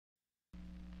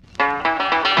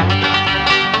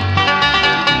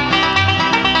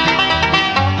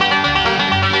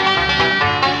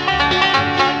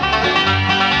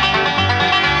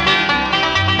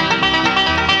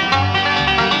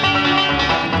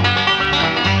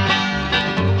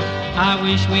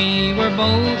wish we were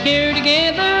both here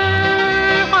together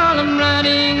while I'm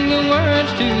writing the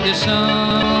words to this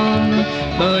song.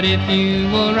 But if you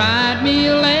will write me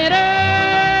a letter,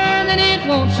 then it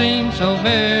won't seem so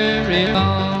very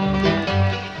long.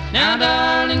 Now,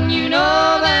 darling, you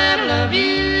know that I love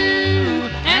you,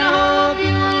 and I hope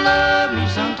you will love me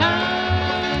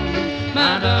sometime.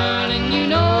 My darling, you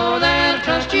know that I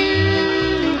trust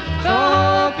you, so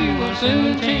I hope you will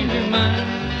soon change your mind.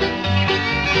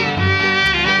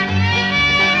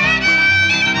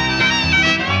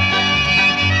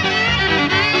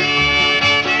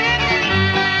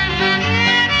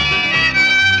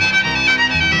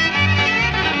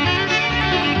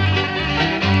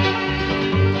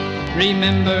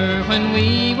 Remember when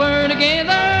we were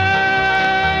together,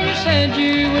 you said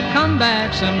you would come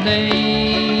back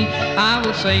someday. I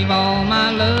will save all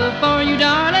my love for you,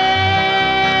 darling,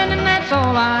 and that's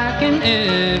all I can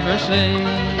ever say.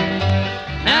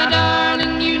 Now,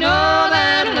 darling, you know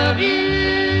that I love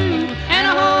you, and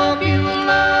I hope you will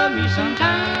love me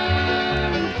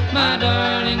sometime. My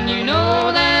darling, you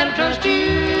know that I trust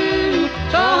you,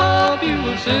 so I hope you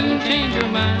will soon change your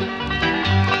mind.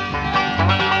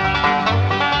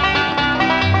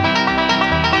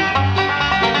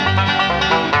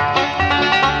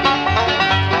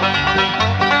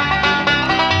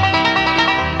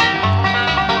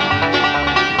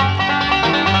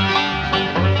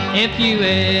 If you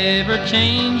ever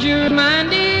change your mind,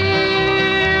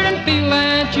 dear, and feel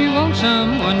that you want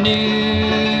someone new,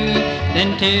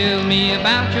 then tell me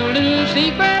about your little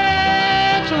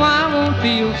secret, so I won't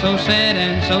feel so sad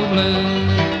and so blue.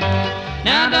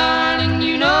 Now, darling,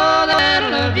 you know that I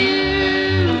love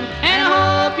you, and I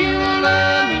hope you will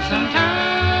love me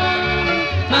sometime.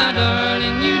 My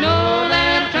darling, you know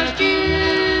that I trust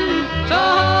you, so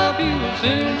I hope you will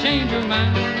soon change your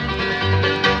mind.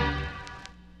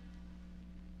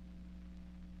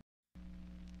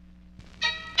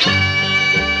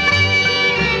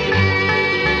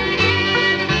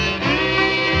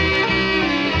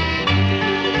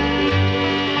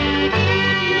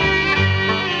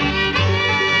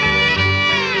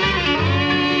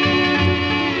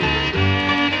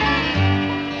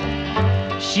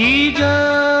 She's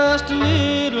just a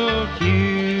little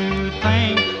cute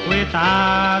thing with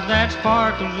eyes that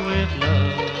sparkles with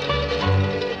love.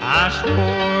 I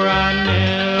swore I'd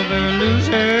never lose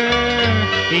her,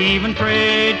 even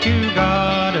prayed to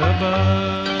God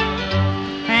above.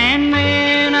 And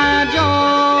then I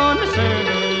joined the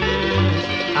service,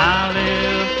 I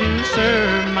lived to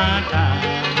serve my time.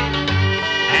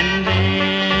 And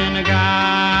then a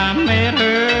guy met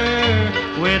her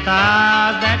with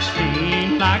eyes that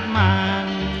seemed like mine.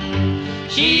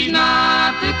 She's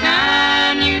not the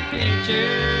kind you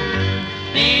picture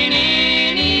in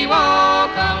any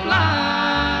walk of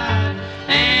life,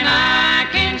 and I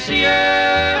can see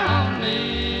her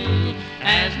only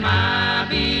as my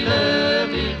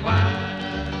beloved wife.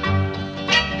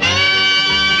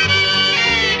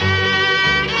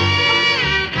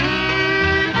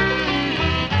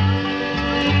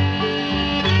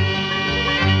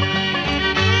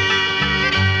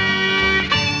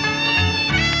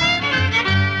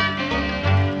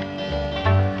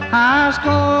 I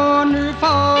scorned her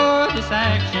for this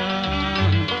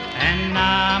action, and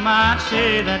I might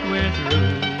say that we're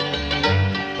through.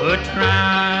 But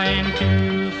trying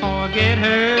to forget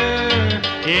her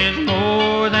is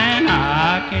more than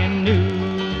I can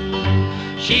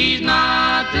do. She's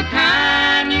not the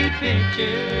kind you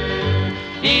picture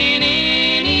in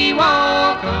any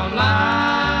walk of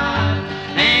life,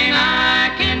 and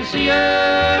I can see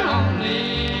her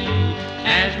only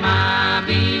as my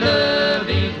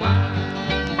beloved wife.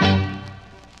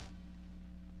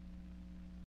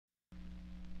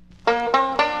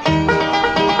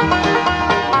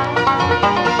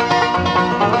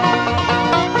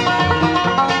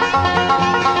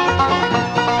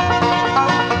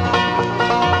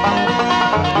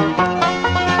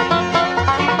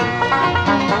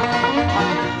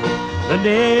 The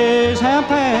days have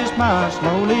passed by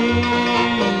slowly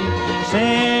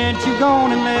since you've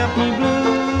gone and left me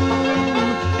blue.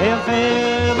 If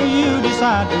ever you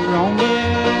decide to roam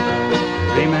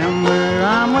here, remember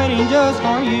I'm waiting just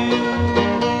for you.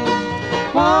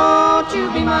 Won't you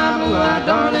be my blue-eyed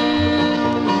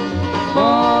darling?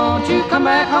 Won't you come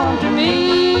back home to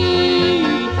me?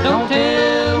 Don't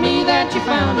tell me that you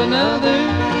found another.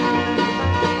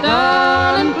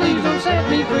 Darling, please don't set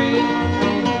me free.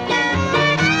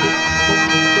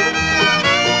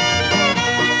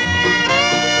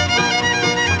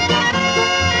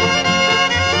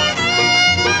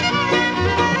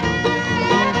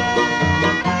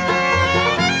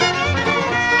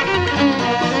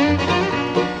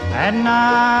 At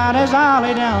night as I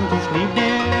lay down to sleep,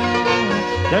 dear,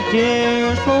 the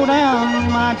tears flow down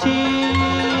my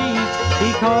cheeks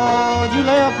because you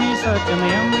left me such a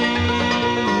memory,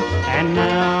 and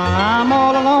now I'm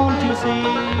all alone to see.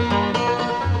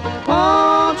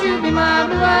 Won't you be my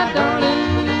blue-eyed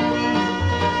darling?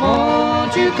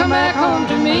 Won't you come back home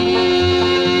to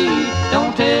me?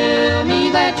 Don't tell me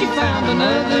that you found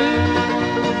another.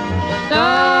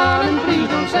 Darling, please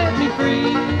don't set me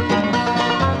free.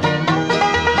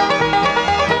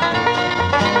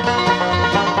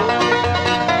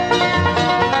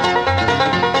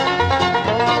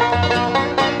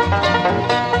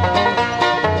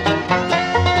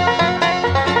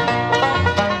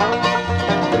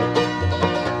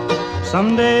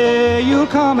 Someday you'll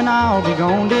come and I'll be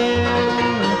gone, dear,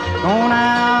 gone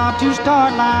out to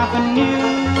start life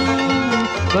anew.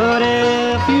 But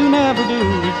if you never do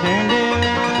return, dear,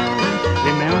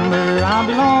 remember I'll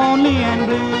be lonely and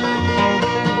blue.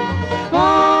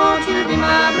 Won't you be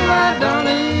my blue-eyed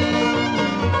darling?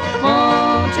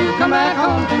 Won't you come back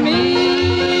home to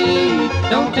me?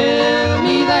 Don't tell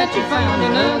me that you found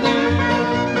another.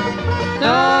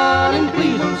 Darling,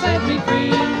 please don't set me free.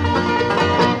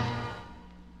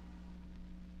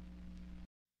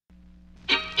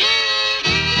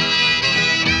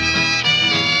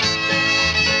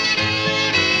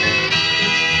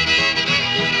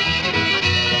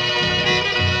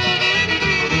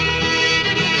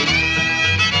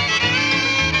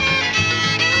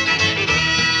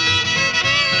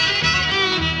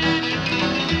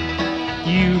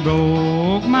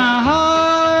 Broke my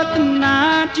heart the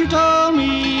night you told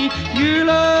me your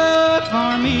love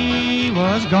for me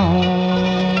was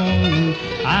gone.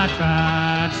 I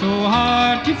tried so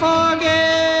hard to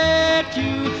forget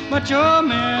you, but your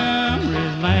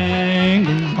memories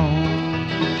linger on.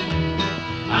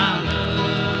 I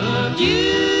loved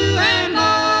you and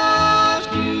lost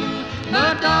you,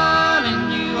 but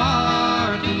darling, you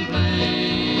are to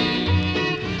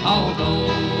blame. Although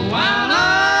I'll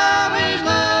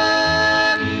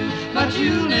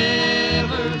you'll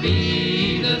never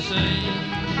be the same.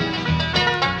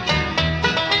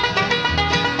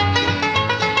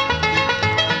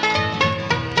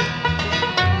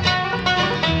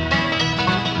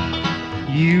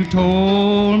 You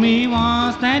told me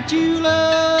once that you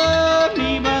loved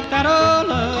me, but that old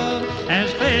love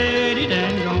has faded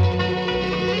and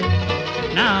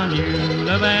gone. Now new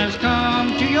love has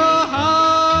come to your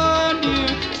heart, dear,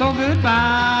 so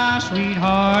goodbye,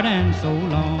 sweetheart, and so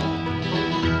long.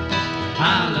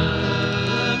 I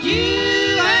loved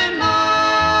you and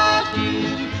lost you,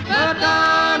 but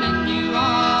darling, you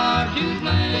are to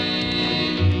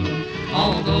blame.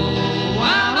 Although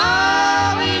I'll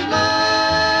always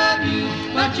love you,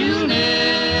 but you'll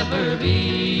never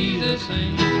be the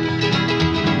same.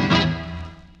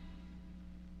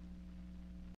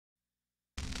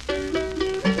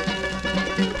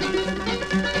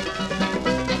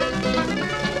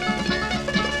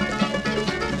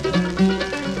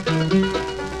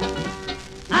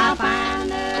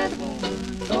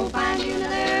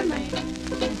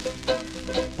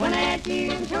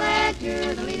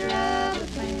 You're the leader of the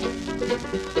clan.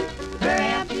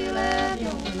 Perhaps you'll love the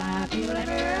only life you'll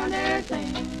ever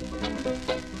understand.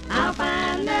 I'll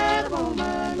find another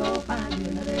woman, go find you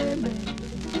another man.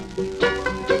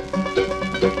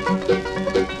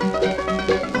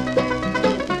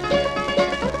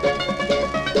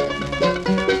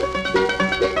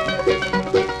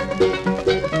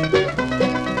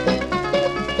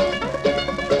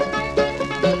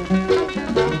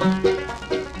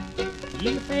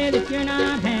 You're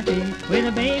not happy with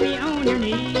a baby on your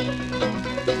knee,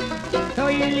 so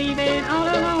you leave it all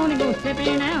alone and go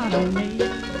stepping out on me.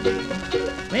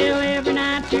 Well, every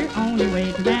night you're on your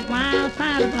way to that wild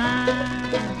side of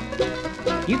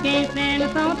life. You can't stand the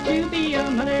thought to be a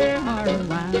mother or a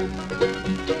wife.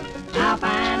 I'll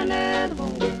find another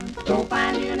woman, go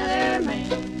find you another man.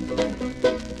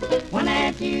 One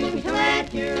that you so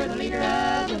that you're the leader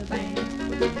of the band.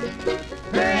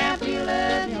 Perhaps you'll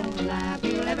love the only life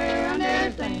you'll ever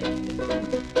understand.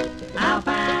 I'll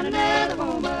find another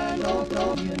woman,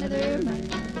 go you another man.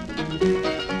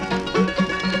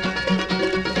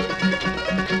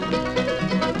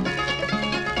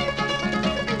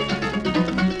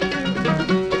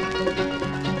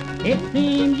 It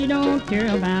seems you don't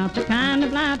care about the kind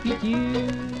of life you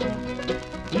choose.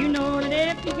 You know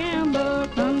that if you gamble,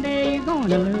 someday you're going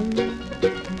to lose.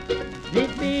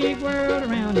 This big world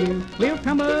around you will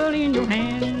crumble in your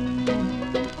hand.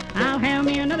 I'll have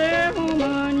me another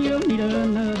woman, you'll need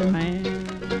another man.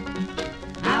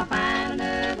 I'll find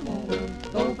another woman,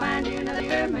 go find you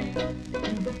another man.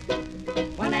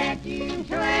 One that you,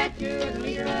 sure that you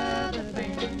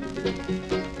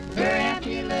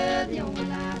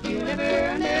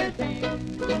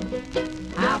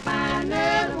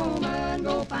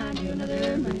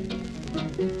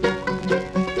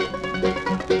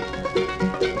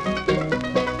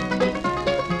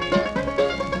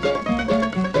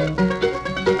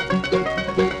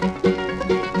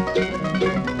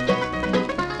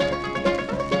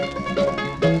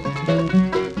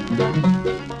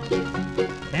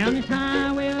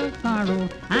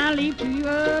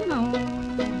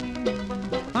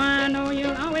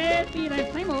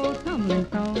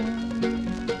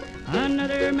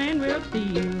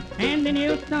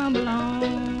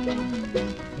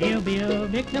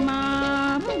victim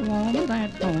of a woman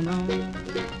that's gone wrong.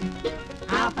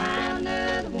 I'll find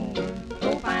another woman,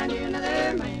 go find you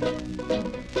another man.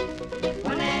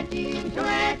 One that you can show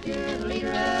that you're the leader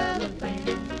of the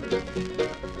band.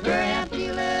 Perhaps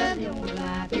you'll love the only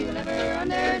life you'll ever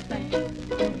understand.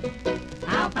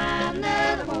 I'll find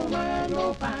another woman,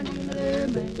 go find you another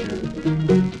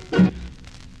man.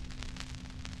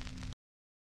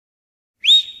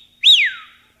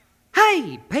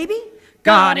 Hey, baby!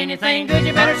 Got anything good,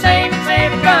 you better save it,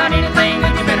 save it. Got anything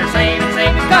good, you better save it,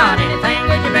 save it. Got anything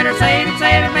good, you better save it,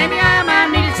 save it. Maybe I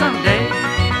might need it someday.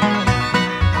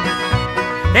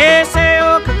 They say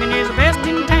old cooking is the best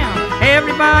in town.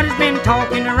 Everybody's been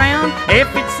talking around.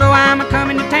 If it's so, I'm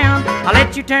a-coming to town. I'll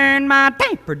let you turn my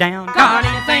temper down. Got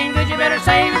anything good, you better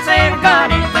save it, save it.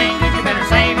 Got anything good, you better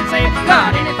save it, save it.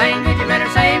 Got anything good, you better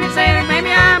save it, save it.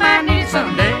 Maybe I might need it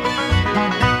someday.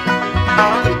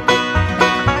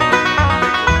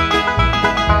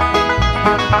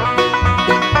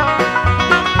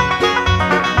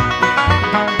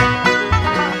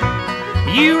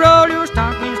 You roll your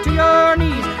stockings to your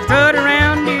knees, strut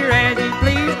around dear as you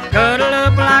please, cuddle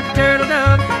up like a turtle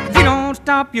dove. If you don't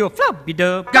stop, you'll flub, you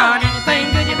dub. Got anything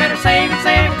good, you better save it,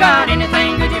 save it. Got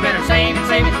anything good, you better save it,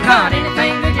 save it. Got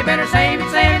anything good, you better save it,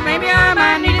 save it. Maybe I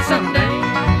might need it someday.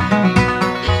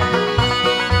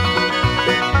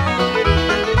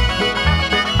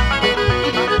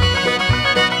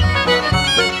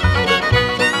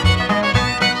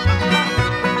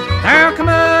 There'll come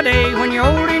a day when you're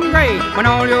old and gray, when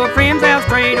all your friends have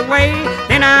strayed away.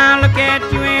 Then I'll look at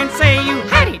you and say you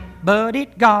had it, but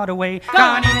it got away.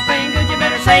 Got anything good, you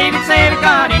better save it, save it.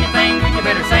 Got anything good, you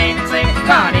better save it, save it.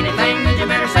 Got anything good, you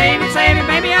better save it, save it.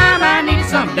 Maybe I might need it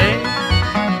someday.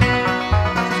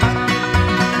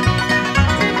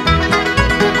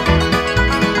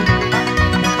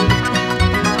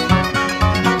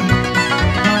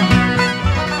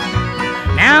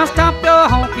 Now stop your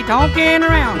honky-tonkin'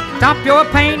 around. Stop your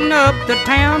painting up the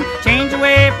town. Change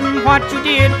away from what you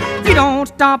did. If you don't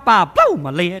stop, I'll blow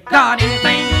my lid. Got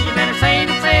anything good, you better save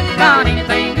it, save it. Got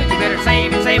anything good, you better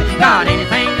save it, save it. Got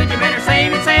anything good, you better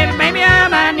save it, save it. Maybe I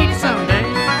might need it someday.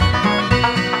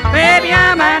 Baby,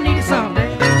 I might need it someday.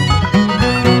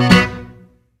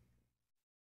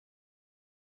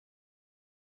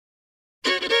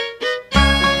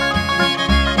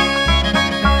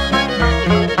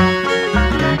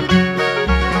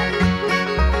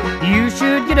 You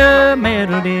should get a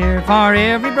medal, dear, for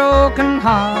every broken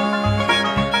heart,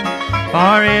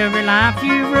 for every life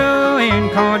you've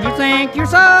ruined, 'cause you think you're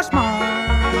so smart.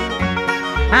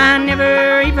 I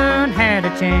never even had a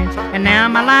chance, and now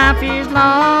my life is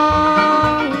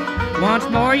lost. Once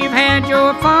more you've had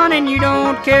your fun, and you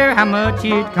don't care how much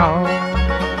it costs.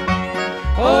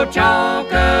 Oh,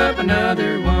 chalk up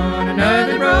another one,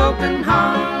 another broken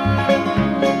heart.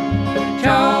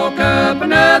 Chalk up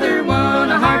another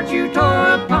one, a heart you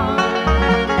tore apart.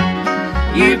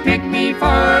 You picked me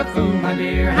for a fool, my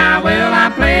dear, how well I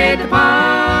played the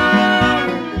part.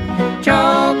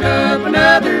 Chalk up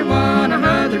another one,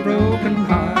 another broken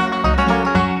heart.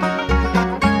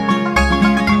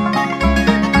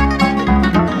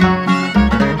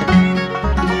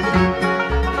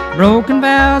 Broken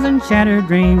vows and shattered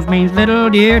dreams means little,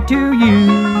 dear, to you.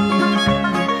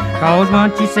 'Cause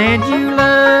once you said you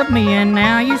loved me, and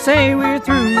now you say we're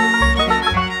through.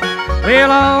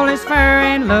 Well, all is fair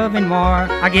in love and war,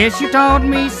 I guess you taught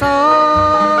me so.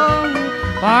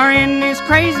 For in this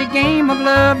crazy game of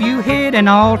love, you hit an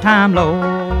all-time low.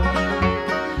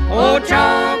 Oh,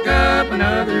 chalk up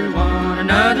another one,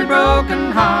 another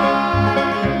broken heart.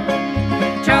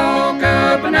 Chalk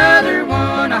up another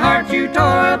one, a heart you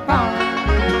tore apart.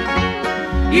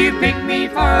 You picked me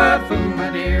for a fool, my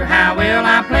dear, how well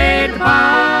I played the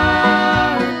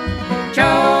part.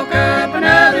 Chalk up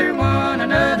another one,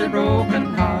 another broken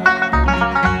heart.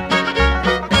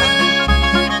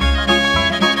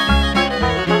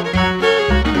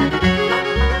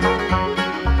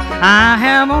 I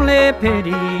have only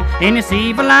pity in this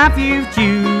evil life you've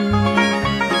choose,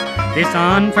 this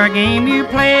unfair game you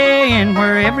play and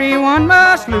where everyone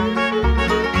must lose.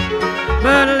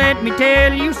 But let me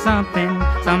tell you something,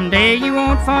 someday you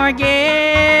won't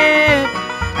forget.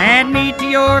 Add me to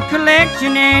your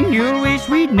collection and you'll wish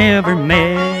we'd never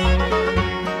met.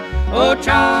 Oh,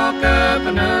 chalk up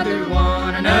another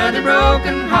one, another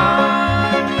broken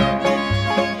heart.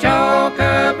 Chalk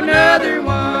up another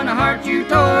one, a heart you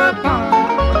tore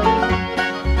apart.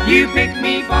 You picked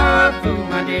me for a fool,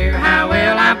 my dear, how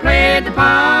well I played the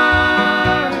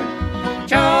part.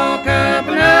 Chalk up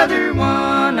another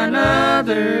one,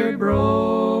 another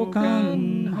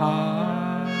broken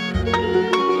heart.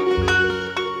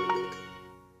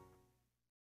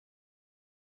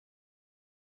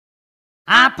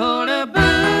 pulled a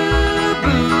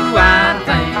boo-boo, I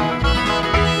think.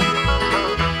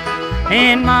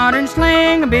 In modern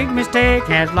slang, a big mistake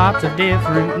has lots of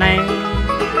different names.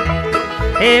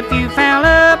 If you foul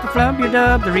up or flub your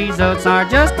dub, the results are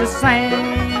just the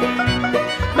same.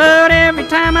 But every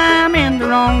time I'm in the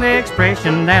wrong, the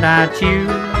expression that I choose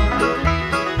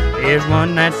is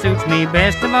one that suits me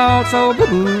best of all, so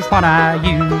boo-boo's what I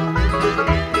use.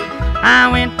 I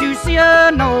went to see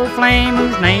an old flame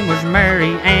whose name was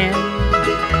Mary Ann.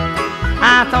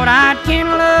 I thought I'd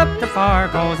kindle up the fire,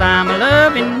 'cause I'm a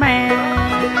loving man.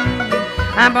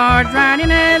 I barged right in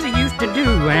as I used to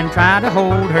do and tried to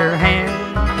hold her hand.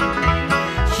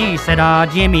 She said, "Aw,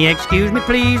 Jimmy, excuse me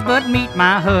please, but meet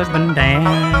my husband Dan."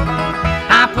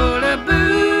 I pulled a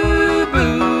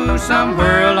boo-boo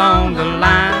somewhere along the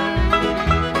line.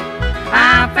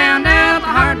 I found out the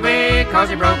hard way, 'cause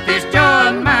he broke this jaw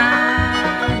of mine.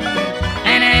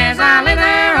 And as I lay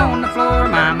there on the floor,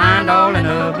 my mind all in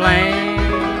a blank,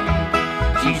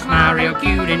 she smiled real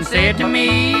cute and said to me,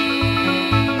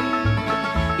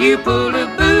 "You pulled a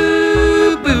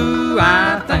boo-boo,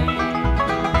 I think."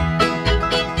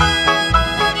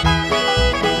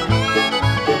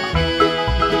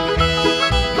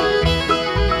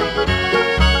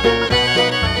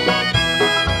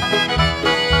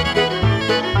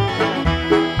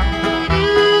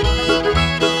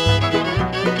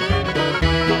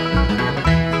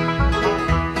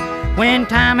 When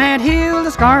time had healed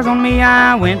the scars on me,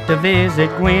 I went to visit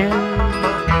Gwen.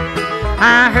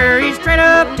 I hurried straight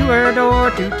up to her door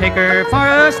to take her for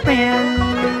a spin.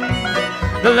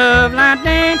 The love light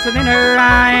danced within her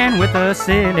eye, and with a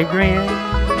silly grin,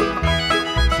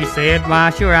 she said,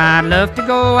 "Why, sure, I'd love to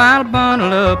go. I'll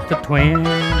bundle up the twins."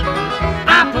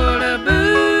 I pulled a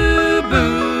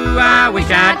boo-boo, I wish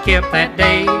I'd kept that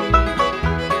day,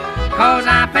 'cause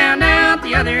I found out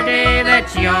the other day that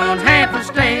she owns half a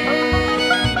state.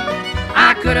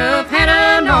 I could have had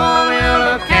an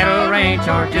oil, a cattle ranch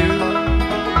or two,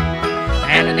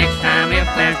 and the next time if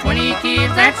there's 20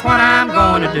 kids, that's what I'm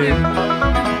gonna do.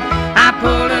 I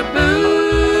pulled a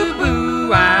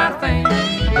boo-boo, I think.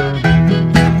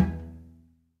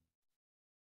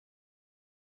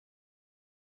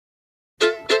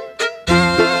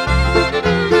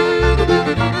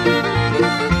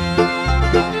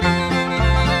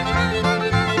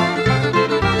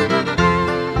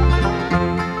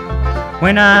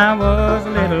 When I was a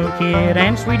little kid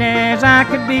and sweet as I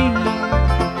could be,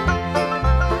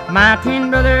 my twin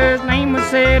brother's name was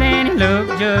Sid, and he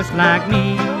looked just like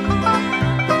me.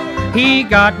 He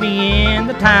got me in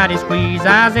the tightest squeeze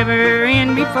I was ever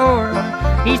in before.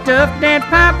 He stuffed Dad's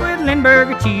pipe with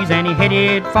Limburger cheese and he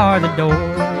headed for the door.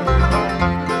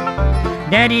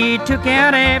 Daddy took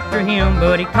out after him,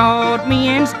 but he called me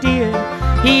instead.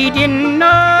 He didn't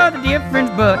know the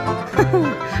difference, but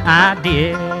I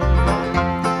did.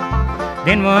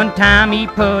 Then one time he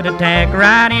put a tack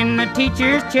right in the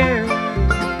teacher's chair.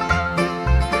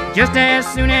 Just as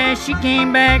soon as she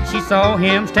came back, she saw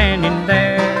him standing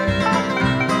there.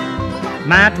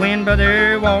 My twin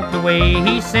brother walked away,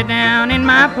 he sat down in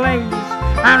my place.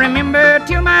 I remember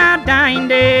till my dying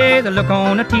day the look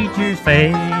on the teacher's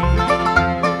face.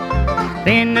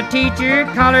 Then the teacher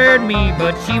collared me,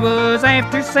 but she was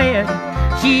after said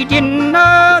she didn't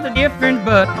know the difference,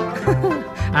 but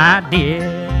I did.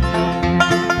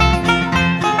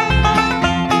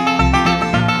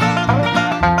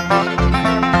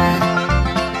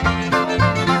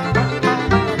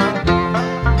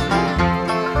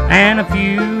 And a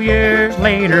few years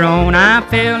later on, I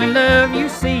fell in love, you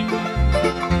see,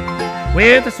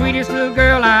 with the sweetest little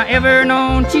girl I ever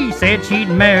known. She said she'd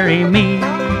marry me,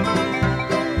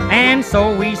 and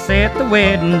so we set the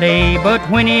wedding day. But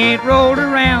when it rolled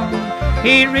around,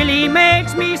 it really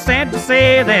makes me sad to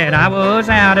say that I was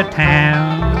out of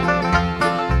town.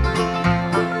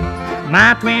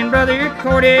 My twin brother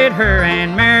courted her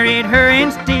and married her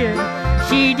instead.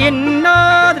 She didn't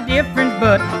know the difference,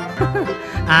 but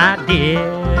I did.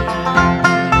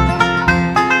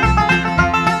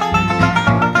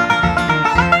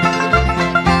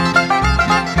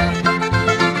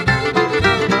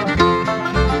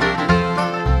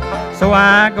 So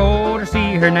I go to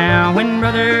see her now when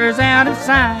brother's out of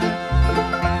sight.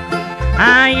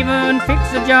 I even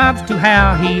fix the jobs to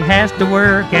how he has to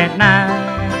work at night.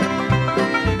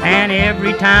 And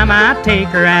every time I take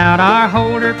her out or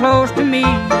hold her close to me,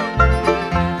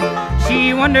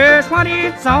 she wonders what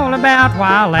it's all about, why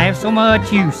I laugh so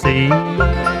much, you see.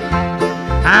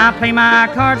 I play my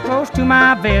cards close to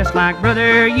my vest like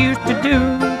brother used to do.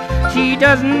 She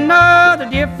doesn't know the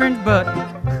difference, but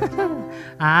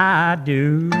I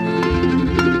do.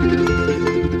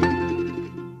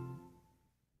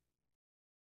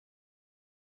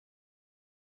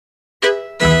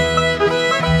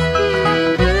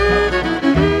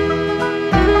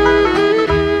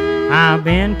 I've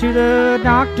been to the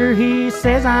doctor, he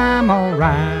says I'm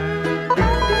alright.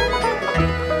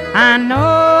 I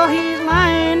know he's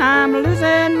lying, I'm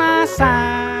losing my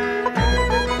sight.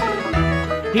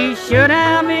 He should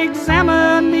have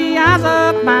examined the eyes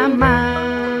of my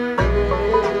mind.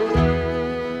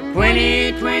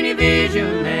 20/20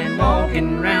 vision and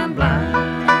walking around blind.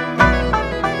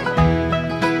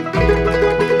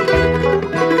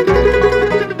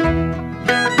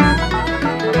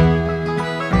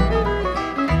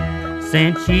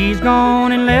 Since she's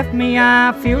gone and left me,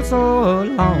 I feel so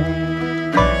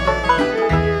alone.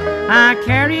 I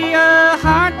carry a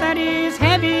heart that is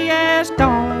heavy as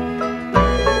stone.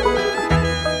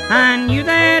 I knew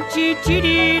that she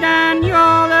cheated, I knew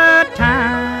all the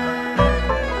time.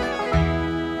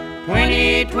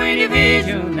 20/20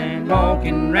 vision and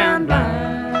walking round blind.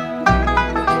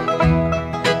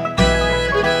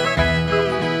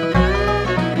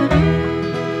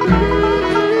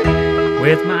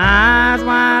 With my eyes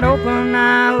wide open,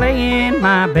 I lay in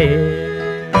my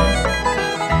bed.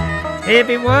 If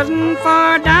it wasn't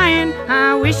for dying,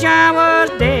 I wish I was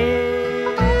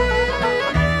dead.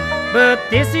 But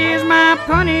this is my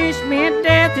punishment,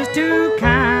 death is too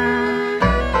kind.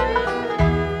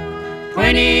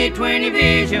 20/20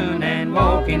 vision and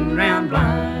walking round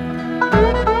blind.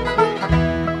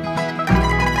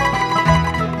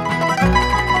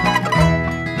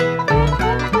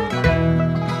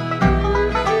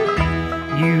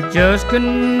 You just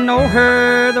couldn't know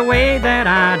her the way that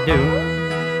I do.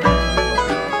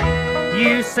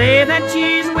 You say that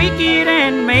she's wicked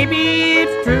and maybe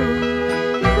it's true.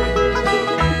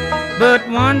 But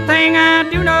one thing I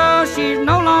do know, she's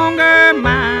no longer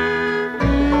mine.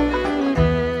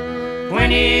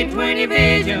 20/20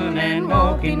 vision and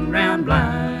walking round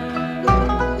blind.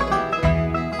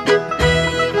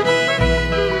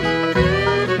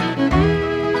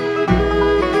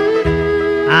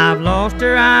 I've lost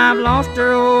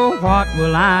her, oh, what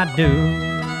will I do?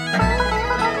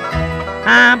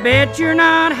 I bet you're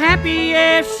not happy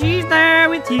if she's there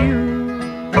with you.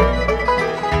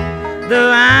 The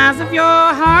eyes of your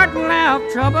heart will have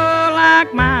trouble like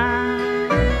mine.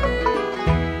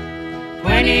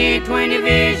 20/20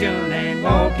 vision and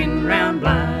walking round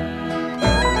blind.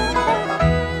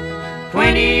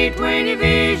 20/20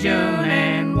 vision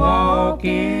and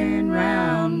walking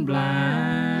round blind.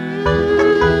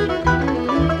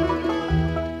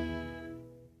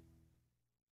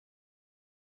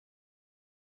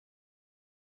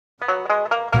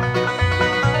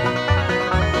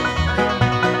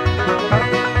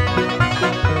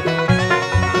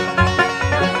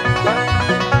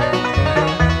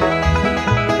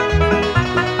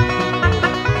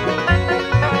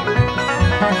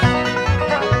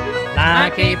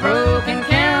 Like a broken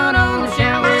count on the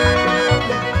shower,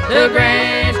 the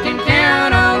grass can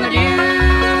count on the dew,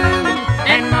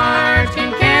 and Mars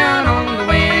can count on the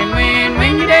wind.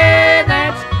 When you're dead,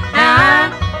 that's how I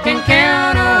can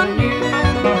count on you.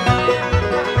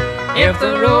 If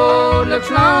the road looks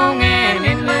long and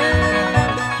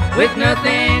endless, with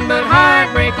nothing but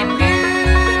heartbreaking view,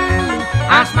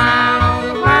 I smile all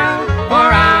the while, for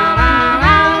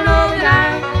I'll know that I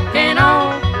can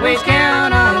always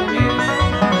count on you.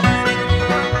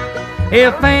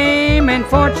 If fame and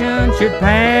fortune should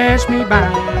pass me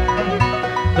by,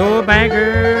 though a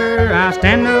beggar I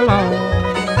stand alone,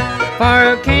 for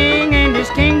a king and his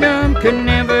kingdom could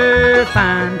never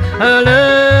find a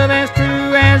love as true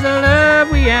as the love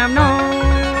we have known.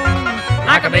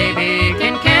 Like a baby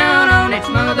can count on its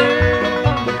mother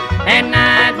at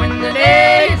night when the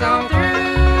day is all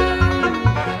through,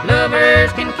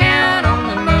 lovers can count on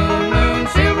the moon,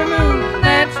 silver moon.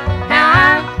 That's how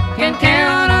I can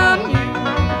count on you.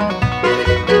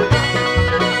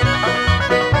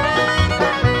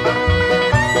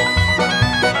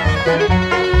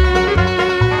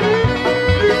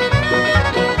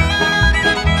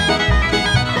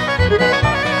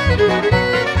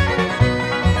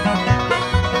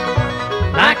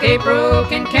 Like April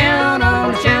can count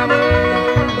on the shower,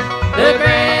 the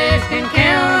grass can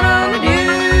count on the dew,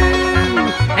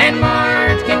 and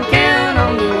March can count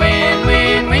on the wind.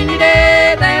 When you're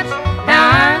dead, that's how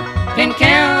I can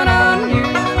count on you.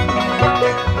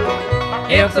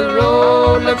 If the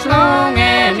road looks long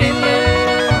and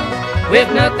endless, with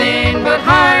nothing but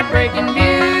heartbreaking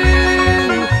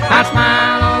view, I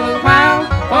smile all the while,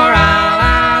 for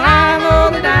I know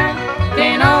that I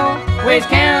can always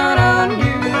count on you.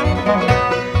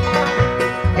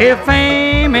 If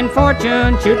fame and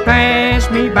fortune should pass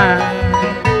me by,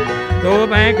 though a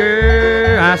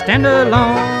beggar I stand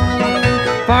alone,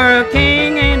 for a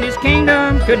king and his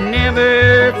kingdom could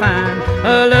never find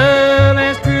a love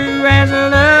as true as the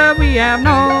love we we have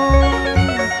known.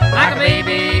 Like a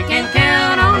baby can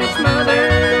count on its mother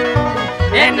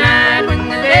at night when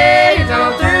the day is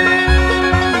all through.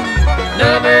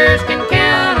 Lovers can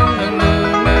count on the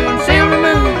moon, moon, silver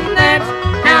moon. That's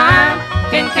how I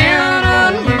can count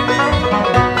on you.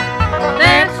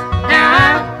 That's how I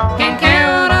can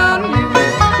count on you.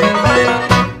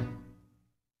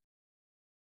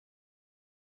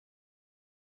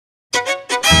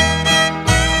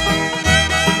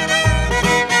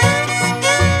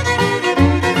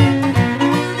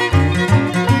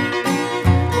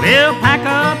 We'll pack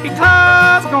up your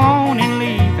clothes, go on and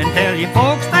leave, and tell your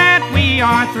folks that we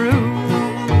are through.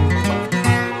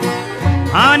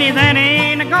 Honey, that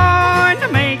ain't going to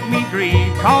make me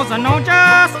grieve, 'cause I know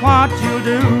just what you'll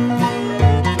do.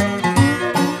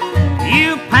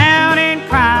 You pout and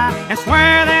cry and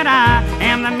swear that I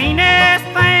am the meanest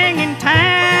thing in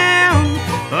town,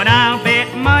 but I'll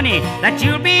bet money that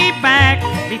you'll be back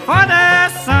before the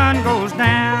sun goes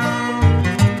down.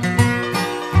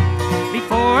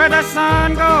 Before the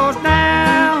sun goes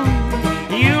down,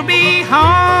 you'll be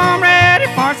home ready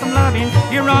for some loving.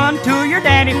 You run to your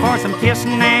daddy for some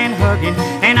kissing and hugging,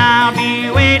 and I'll be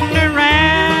waiting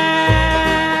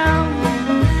around,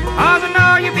 'cause I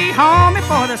know you'll be home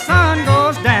before the sun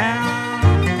goes down.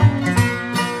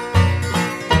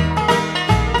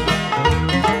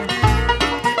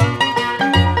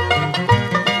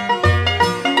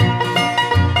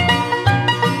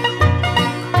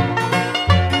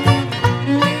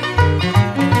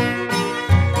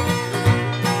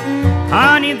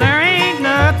 Honey, there ain't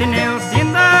nothing else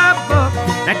in the book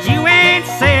that you ain't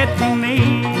said to me.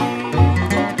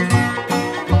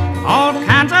 All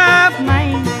kinds of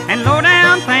names and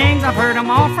low-down things, I've heard them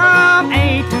all from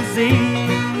A to Z.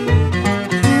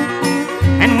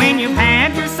 And when you've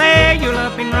had your say, you'll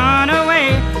up and run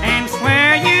away and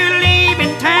swear you're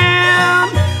leaving town.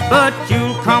 But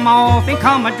you'll come off and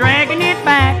come a-dragging it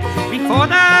back before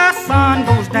the sun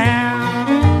goes down.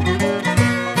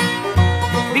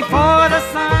 Before the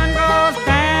sun goes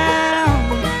down,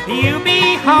 you'll be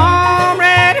home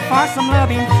ready for some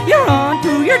loving. You run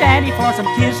to your daddy for some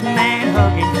kissing and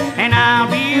hugging, and I'll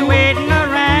be waiting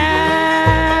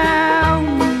around,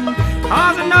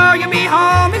 'cause I know you'll be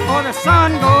home before the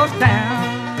sun goes down.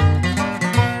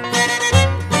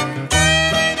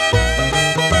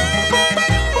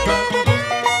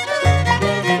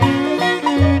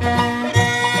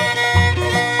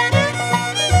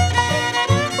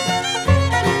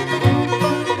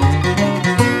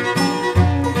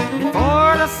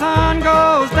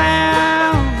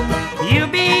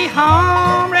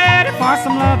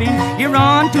 Some loving, you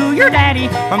run to your daddy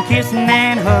from kissing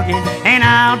and hugging, and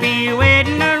I'll be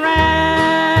waiting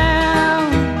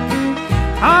around,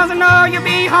 'cause I know you'll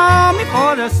be home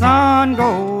before the sun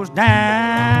goes down.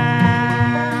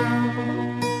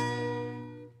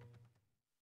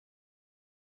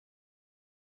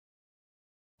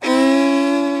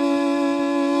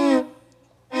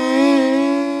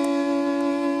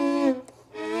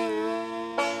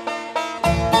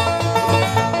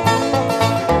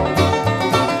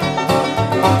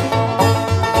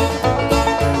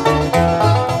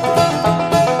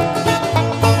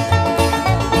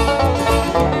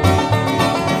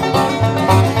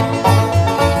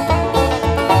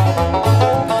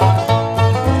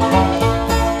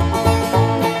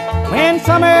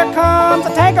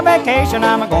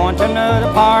 I'm going to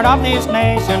another part of this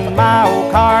nation. My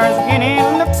old car's beginning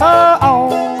to look so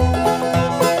old,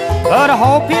 but I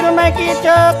hope it'll make it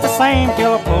just the same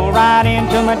till I pull right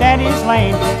into my daddy's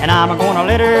lane, and I'm gonna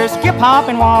let her skip, hop,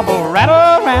 and wobble,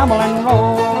 rattle, ramble, and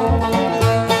roll.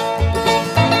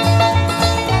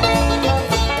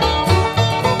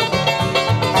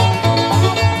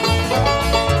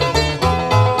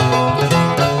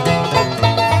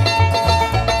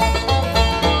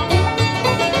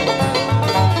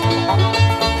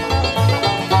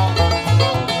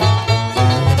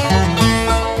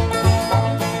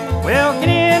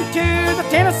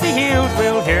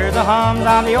 The hums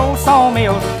on the old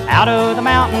sawmills. Out of the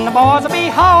mountain the boys will be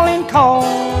hauling coal.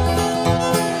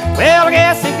 Well, I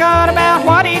guess they got about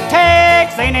what it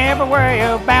takes. They never worry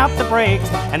about the brakes,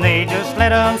 and they just let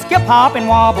them skip, hop, and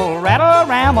wobble, rattle,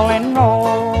 ramble, and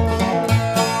roll.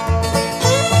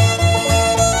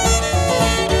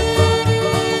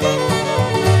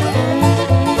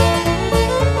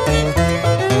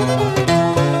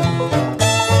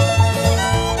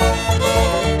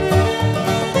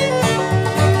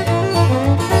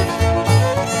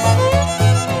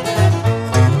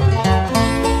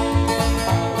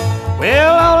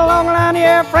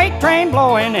 Freight train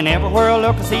blowing, and everywhere I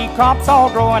look I see crops all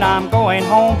growing. I'm going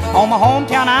home, on my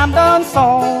hometown I'm done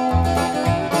so.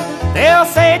 Well,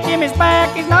 say Jimmy's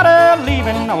back, he's not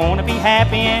a-leaving. I wanna be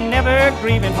happy and never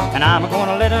grieving, and I'm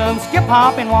gonna let him skip,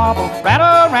 hop, and wobble,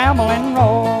 rattle, ramble, and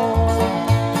roll.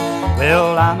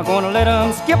 Well, I'm gonna let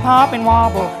him skip, hop, and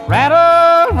wobble,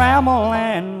 rattle, ramble,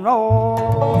 and roll.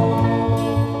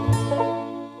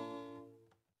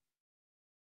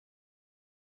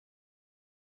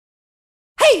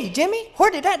 Hey, Jimmy,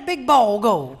 where did that big ball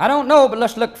go? I don't know, but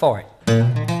let's look for it.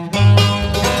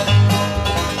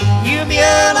 You be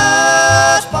a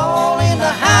lost ball in the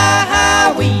high,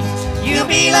 high weeds. You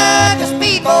be like a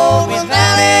speedboat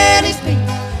without any speed.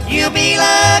 You be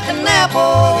like an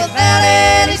apple without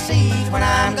any seeds. When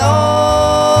I'm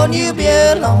gone, you be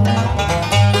alone.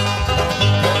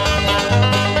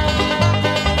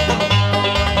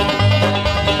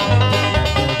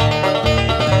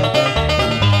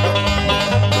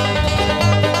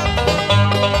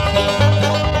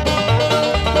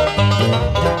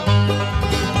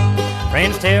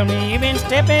 Friends tell me you've been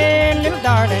stepping, little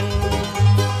darling,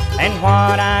 and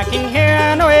what I can hear,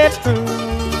 I know it's true.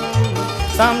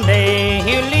 Someday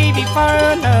he'll leave you for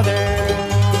another,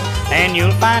 and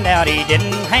you'll find out he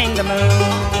didn't hang the moon.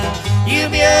 You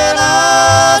be a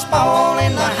lost ball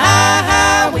in the high,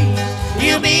 high weeds.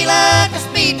 You be like a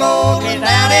speedboat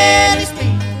without any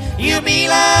speed. You be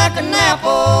like an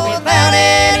apple without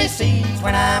any seeds.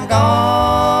 When I'm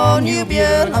gone, you be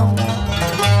alone.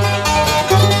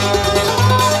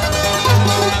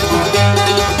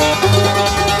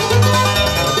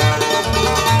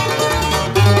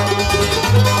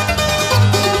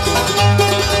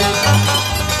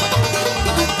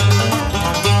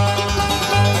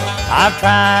 I've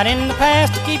tried in the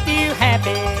past to keep you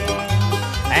happy,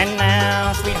 and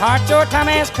now, sweetheart, your time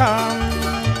has come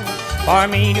for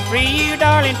me to free you,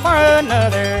 darling, for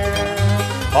another.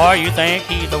 Or you think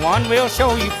he's the one will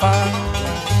show you fun.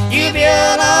 You be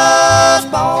a lost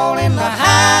ball in the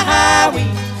high, high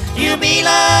weeds. You be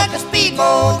like a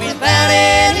speedboat without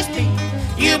any speed.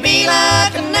 You be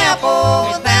like an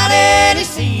apple without any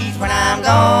seeds. When I'm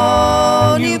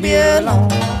gone, you be alone.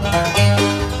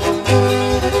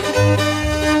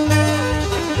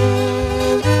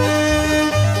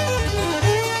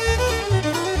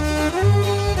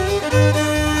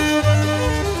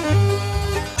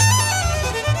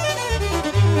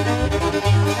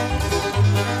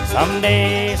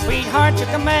 Someday, sweetheart, you'll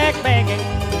come back begging.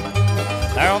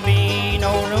 There'll be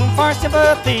no room for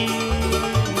sympathy.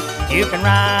 You can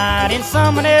ride in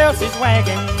someone else's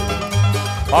wagon,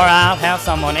 or I'll have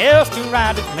someone else to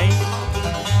ride with me.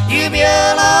 You be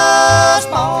a lost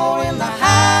ball in the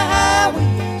high, high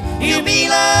weeds. You be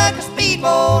like a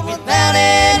speedboat without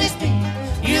any speed.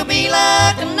 You be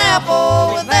like an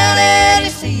apple without any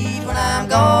seed. When I'm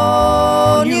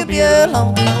gone, you be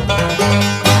alone.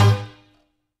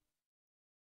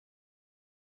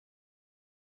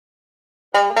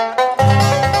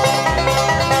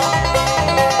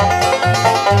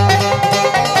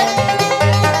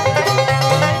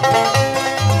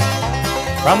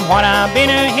 From what I've been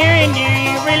hearing, you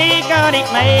really got it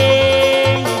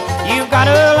made. You've got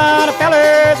a lot of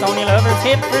fellers on your lover's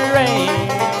hit parade.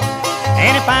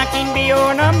 And if I can be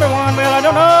your number one, well, I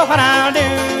don't know what I'll do.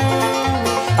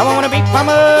 I wanna be plumb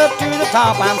up to the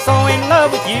top, I'm so in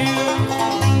love with you.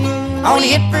 On the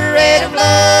hit parade of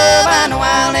love, I know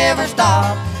I'll never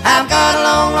stop. I've got a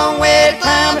long, long way to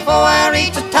climb before I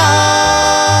reach the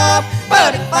top.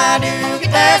 But if I do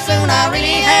get there soon, I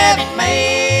really have it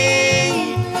made.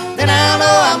 Then I'll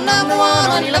know I'm number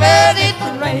one on your lover's hit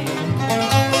parade.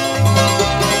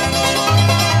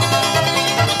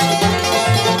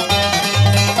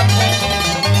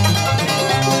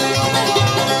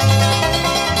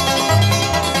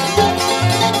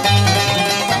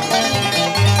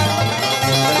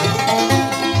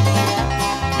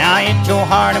 Now hit your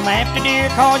heart, I'm after, dear,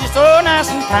 cause you're so nice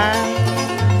and kind.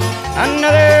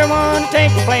 Another one to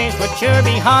take your place would sure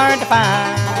be hard to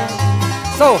find.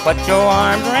 So put your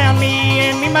arms around me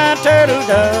and be my turtle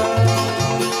dove.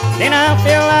 Then I'll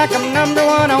feel like I'm number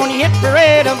one on the hit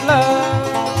parade of love.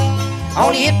 On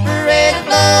the hit parade of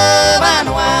love, I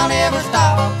know I'll never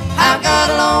stop. I've got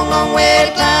a long, long way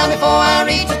to climb before I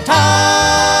reach the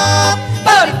top.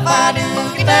 But if I do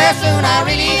get there soon, I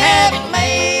really have it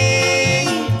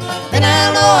made. Then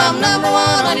I'll know I'm number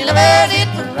one on your lover's hit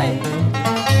parade.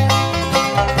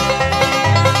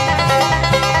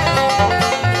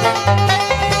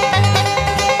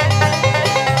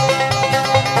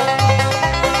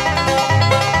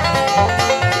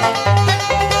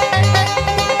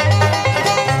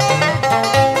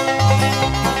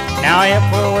 Now if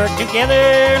we'll work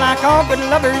together like all good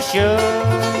lovers should,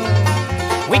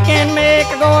 we can make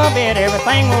or go a bit,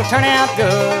 everything will turn out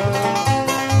good.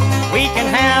 We can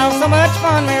have have so much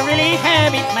fun, we really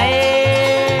have it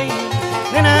made.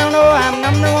 Then I'll know I'm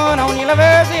number one on your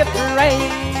lover's hit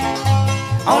parade.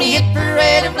 On the hit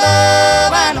parade of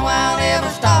love, I know I'll never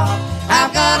stop.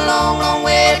 I've got a long, long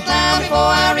way to climb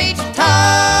before I reach the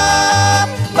top.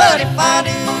 But if I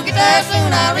do get there soon,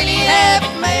 I really have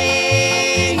it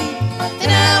made.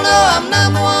 Then I'll know I'm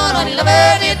number one on the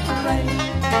lover's hit parade.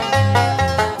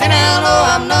 Then I'll know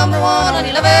I'm number one on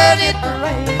the lover's hit parade.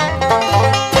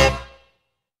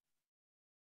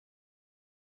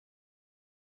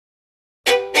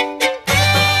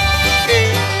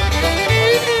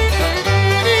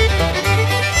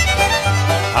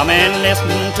 Come and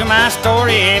listen to my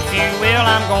story, if you will.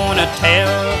 I'm gonna tell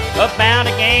about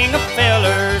a gang of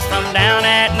fellers from down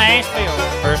at Nashville.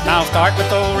 First I'll start with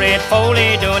old Red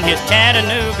Foley doing his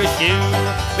Chattanooga shoe.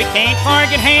 We can't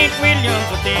forget Hank Williams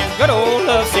with his good old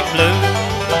lovesick blues.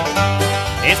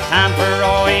 It's time for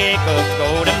Roy Acuff to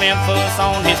go to Memphis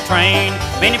on his train.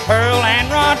 Benny Pearl and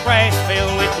Rod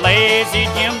Brashfield with Lazy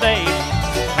Jim Davis.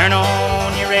 Turn on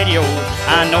your radio,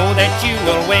 I know that you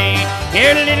will wait.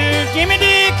 Hear little Jimmy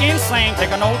Dickens sing, take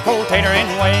an old potato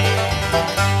and wait.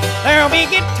 There'll be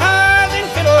guitars and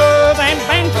fiddles and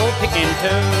banjo picking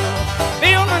too.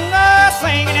 Bill Monroe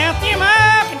singing out the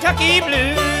my Kentucky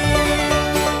blues.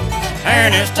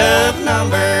 Ernest Tubb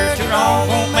number 2 wrong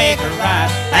won't make a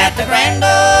right at the Grand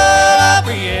Ole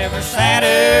Opry every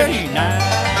Saturday night.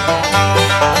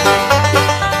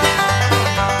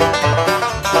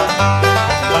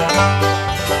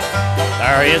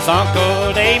 There is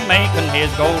Uncle Dave making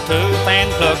his gold-tooth and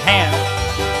plug hat.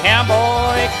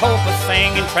 Cowboy Copa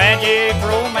singing tragic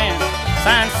romance.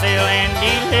 Sign, seal, and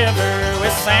deliver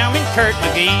with Sam and Kurt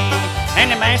McGee.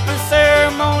 And the master of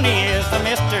ceremony is the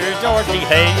Mr. George D.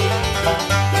 Hayes.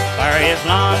 There is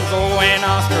Lonzo and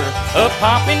Oscar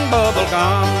a-popping bubble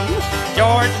gum.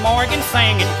 George Morgan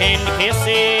singing Candy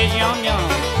Kisses Yum Yum.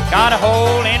 Got a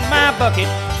hole in my bucket,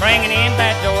 bringing in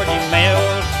that Georgie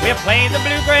Mills. We'll play the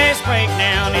bluegrass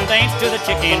breakdown and dance to the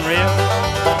chicken reel.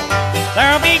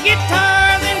 There'll be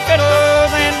guitars and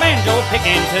fiddles and banjo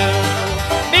picking too.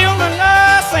 Bill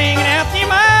Monroe singing out the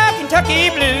my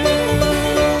Kentucky blues.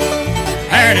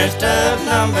 Ernest Tubb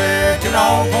number 2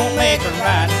 wrong won't make a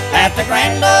right at the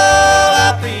Grand Ole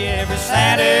Opry every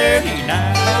Saturday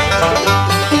night.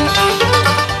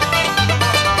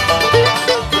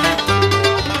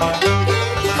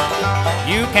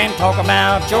 You can talk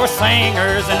about your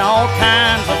singers in all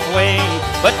kinds of ways,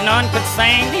 but none could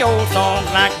sing the old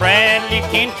songs like Bradley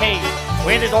Kincaid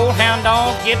with his old hound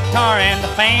dog guitar and the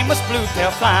famous blue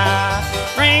tail fly.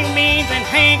 String beans and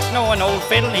Hank Snow and old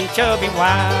Fiddle and Chubby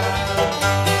Wise.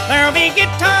 There'll be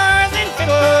guitars and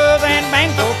fiddles and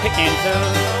banjo picking too.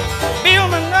 Bill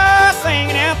Monroe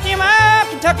singing out the my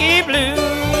Kentucky blues.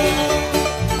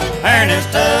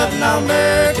 Ernest Tubb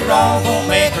number 2 wrong won't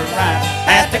make a right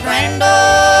at the Grand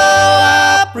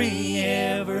Ole Opry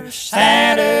every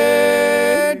Saturday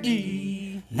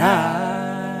night.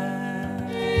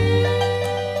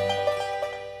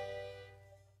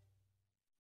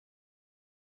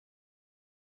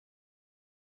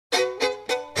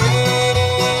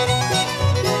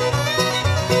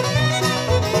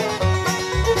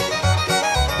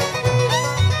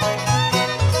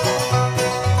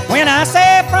 When I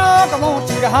say frog, I want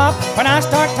you to hop. When I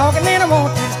start talking, then I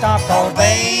want you to stop. Cause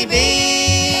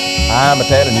baby, I'm a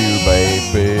telling you,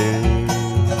 baby,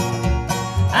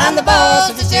 I'm the boss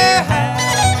of this your house.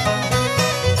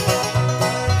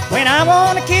 when I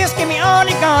want a kiss, give me all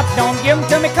you got. Don't give 'em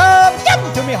to me cold, give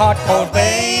 'em to me hot. Cause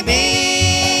baby,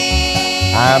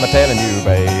 I'm a telling you,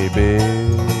 baby,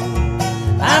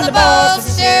 I'm the boss of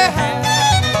this your house.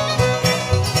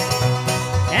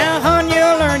 now, hon,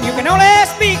 you'll learn you can only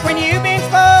speak when you've been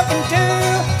spoken to.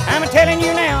 I'm telling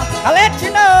you now, I'll let you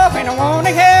know when I want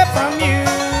to hear from you.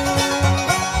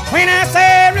 When I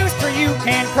say rooster, you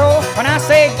can't crow. When I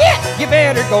say get, you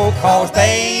better go. Cause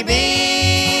baby,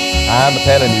 I'm a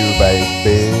telling you,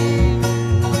 baby,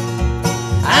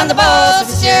 I'm the boss of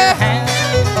this your house.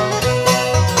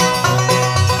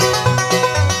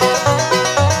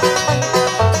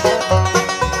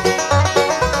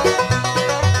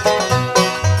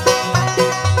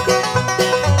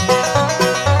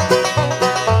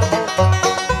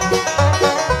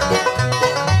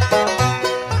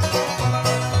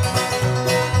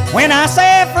 when I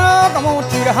say frog, I want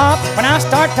you to hop. When I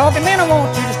start talking, then I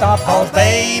want you to stop. Cause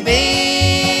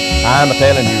baby, I'm a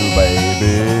telling you,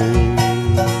 baby,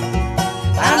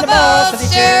 I'm the boss of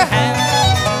this your house.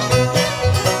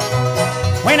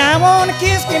 when I want a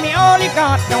kiss, give me all you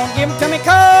got. Don't give 'em to me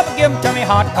cold, but give 'em to me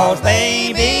hot. Cause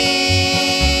baby,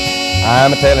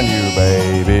 I'm a telling you,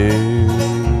 baby,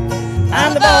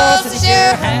 I'm the boss of the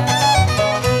sure house.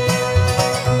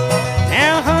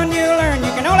 Now, hon, you learn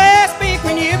you can only speak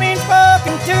when you've been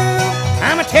spoken to.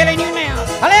 I'm a-telling you now,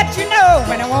 I'll let you know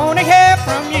when I want to hear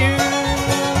from you.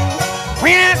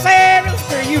 When I say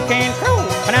rooster, you can crow.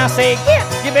 When I say get,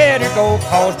 you better go,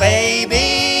 'cause baby,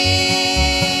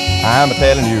 I'm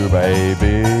telling you,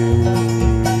 baby,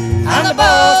 I'm the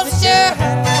boss of your house.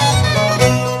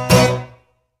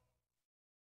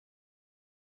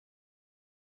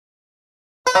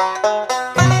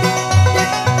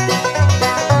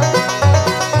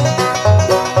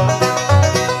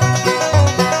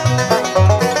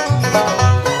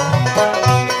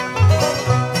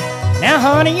 Now,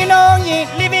 honey, you know you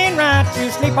ain't living right. You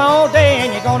sleep all day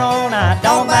and you're gone all night.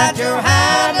 Don't bite your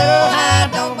hide, little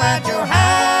hide, don't bite your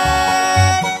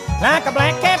hide. Like a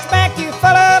black cat's back, you full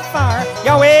of fire.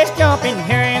 You're always jumping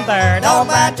here and there. Don't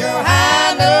bite your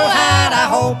hide, little hide, I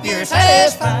hope you're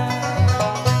satisfied.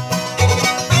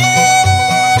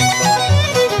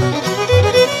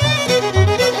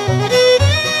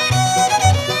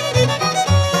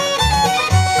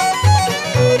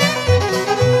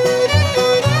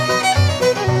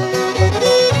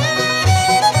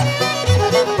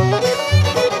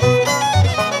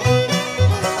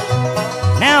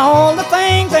 All the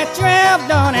things that you have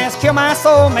done has killed my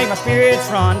soul, made my spirits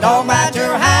run. Don't bite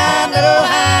your hide, little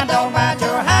hide, don't bite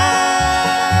your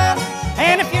hide.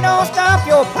 And if you don't stop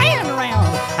your playing around,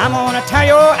 I'm gonna tear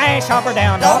your ass hopper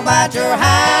down. Don't bite your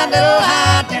hide, little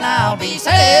hide, then I'll be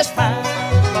satisfied.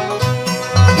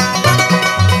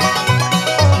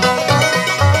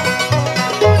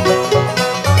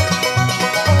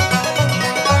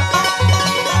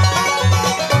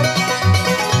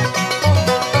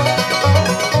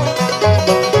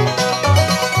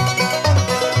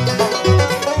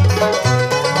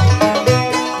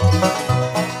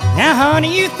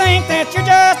 Honey, you think that you're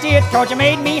just it, 'cause you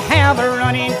made me have a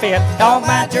running fit. Don't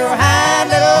bite your hide,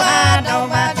 little hide, don't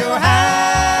bite your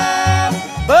hide.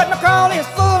 But my crawl is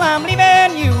full, I'm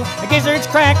leaving you. The gizzard's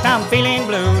cracked, I'm feeling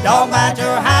blue. Don't bite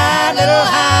your hide, little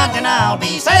hide, then I'll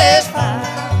be satisfied.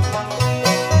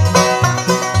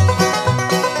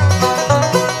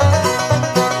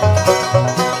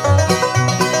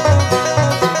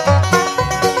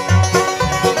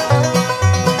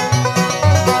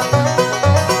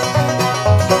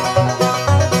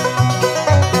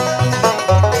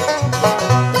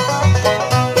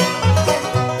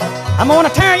 I'm gonna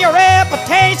tear your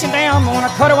reputation down. I'm gonna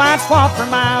cut a wide swath for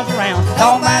miles around.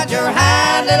 Don't bite your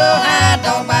hide, little hide,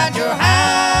 don't bite your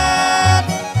hide.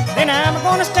 Then I'm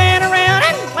gonna stand around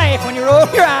and laugh when you roll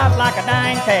your eyes like a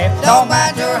dying calf. Don't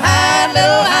bite your hide,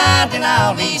 little hide, then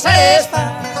I'll be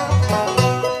satisfied.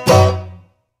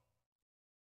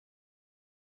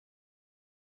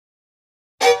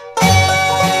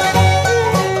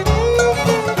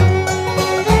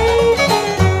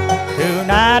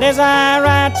 As I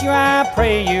write you, I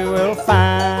pray you will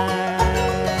find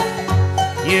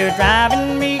you're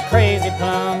driving me crazy,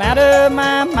 plumb out of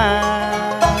my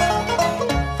mind.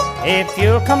 If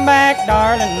you'll come back,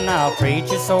 darling, I'll treat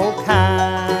you so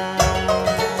kind.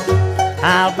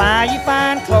 I'll buy you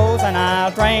fine clothes and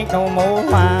I'll drink no more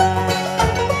wine.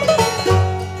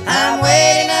 I'm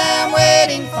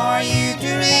waiting for you to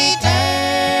return.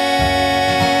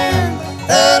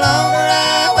 The longer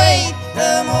I wait,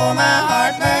 the more my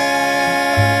heart burns.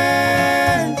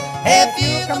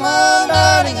 Come on,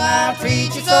 darling, I'll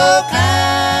treat you so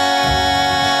kind.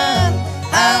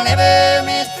 I'll never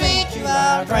mistreat you,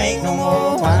 I'll drink no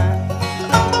more wine.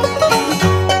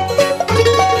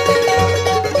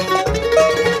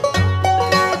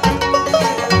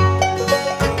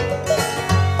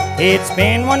 It's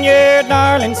been 1 year,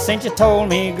 darling, since you told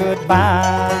me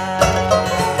goodbye.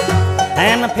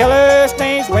 And the pillow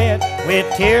stays wet with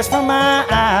tears from my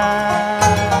eyes.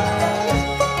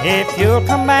 If you'll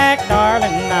come back,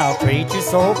 darling, I'll treat you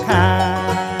so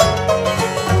kind.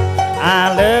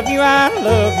 I love you,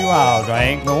 I'll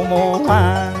drink no more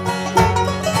wine.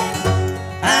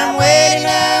 I'm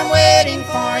waiting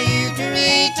for you to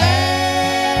return.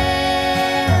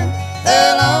 The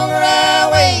longer I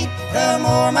wait, the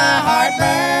more my heart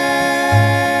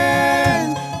burns.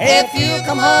 If you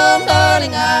come home,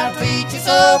 darling, I'll treat you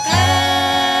so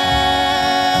kind.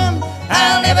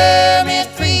 I'll never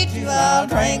mistreat you, I'll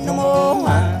drink no more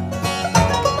wine.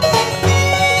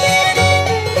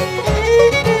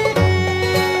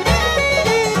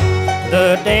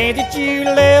 The day that you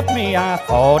left me, I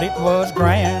thought it was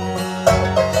grand.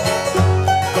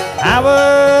 I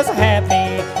was a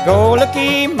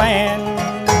happy-go-lucky man.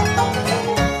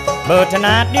 But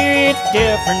tonight, dear, it's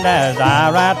different as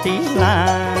I write these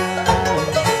lines.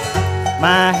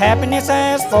 My happiness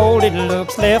has folded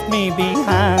looks left me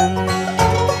behind.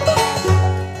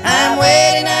 I'm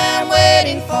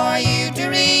waiting for you to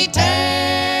return.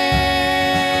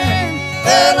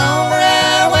 The longer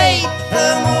I wait,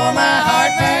 the more my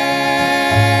heart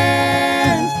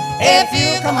burns. If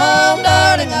you come home,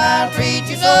 darling, I'll treat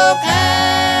you so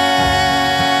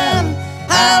kind.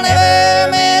 I'll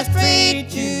never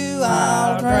mistreat you.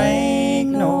 I'll drink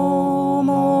no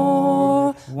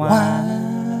more wine.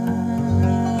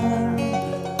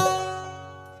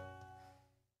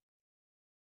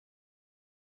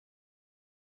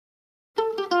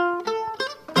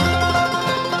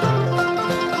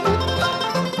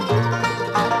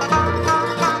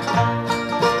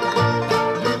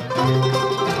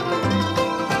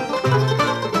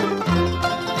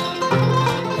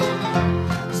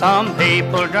 Some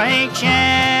people drink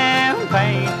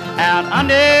champagne out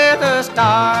under the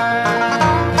stars,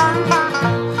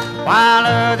 while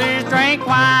others drink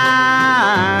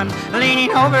wine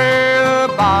leaning over a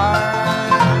bar.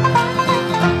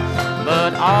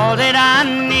 But all that I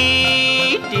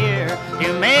need, dear,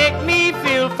 to make me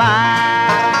feel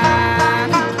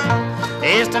fine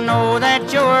is to know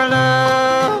that your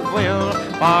love will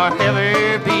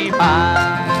forever be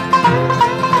mine.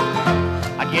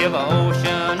 I give an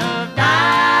ocean of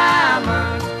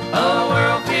diamonds, a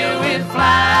world filled with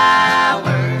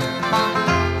flowers,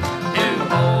 to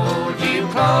hold you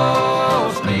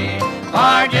closely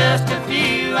for just a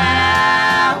few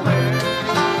hours.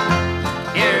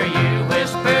 Hear you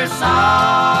whisper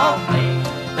softly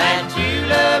that you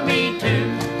love me too.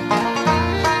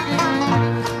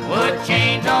 Would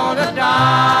change all the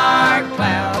dark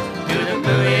clouds to the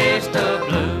bluest of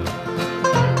blue.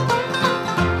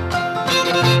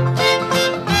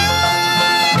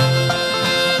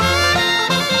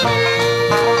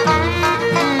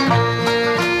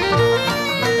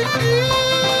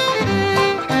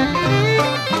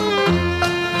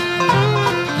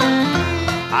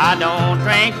 I don't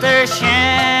drink their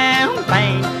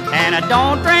champagne and I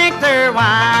don't drink their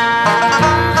wine.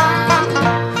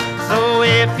 So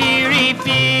if you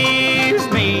refuse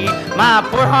me, my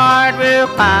poor heart will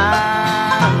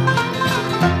pine.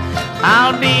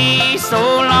 I'll be so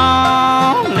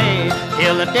lonely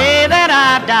till the day that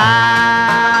I die.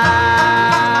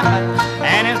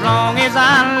 And as long as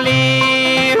I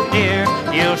live, dear,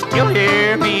 you'll still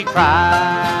hear me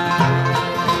cry.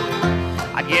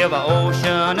 I give an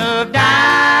ocean of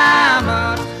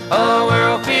diamonds, a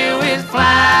world filled with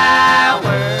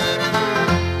flowers,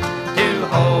 to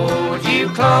hold you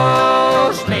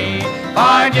closely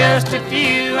for just a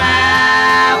few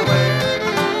hours.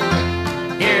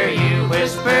 Hear you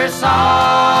whisper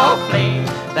softly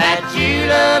that you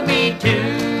love me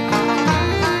too.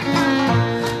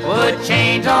 Would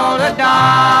change all the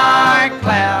dark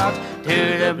clouds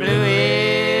to the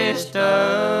bluest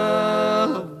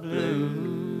of blue.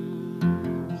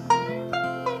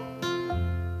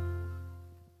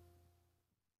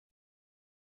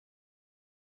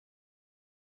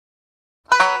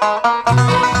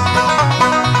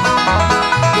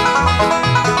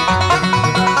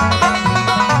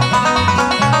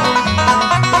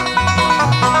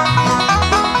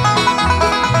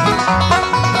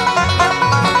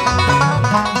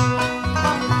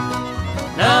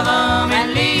 Love 'em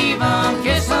and leave 'em,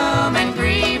 kiss 'em and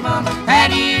grieve 'em.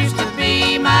 That used to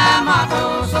be my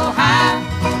motto so high.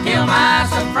 Till my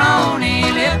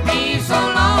soproni left me so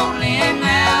lonely, and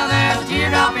now there's a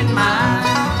teardrop in my eye.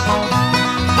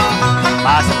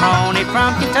 My soproni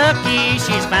from Kentucky,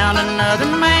 she's found another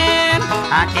man.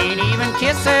 I can't even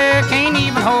kiss her, can't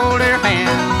even hold her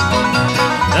hand.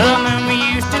 The moon we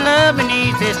used to love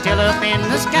beneath is still up in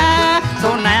the sky.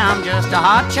 So now I'm just a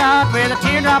hot shot with a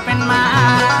teardrop in my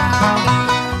eye.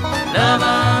 Love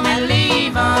 'em and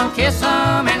leave 'em, kiss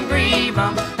 'em and grieve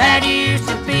 'em. That used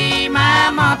to be my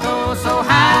motto so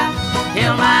high.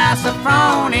 Till my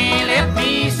soproni left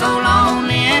me so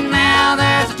lonely, and now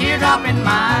there's a teardrop in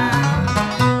my eye.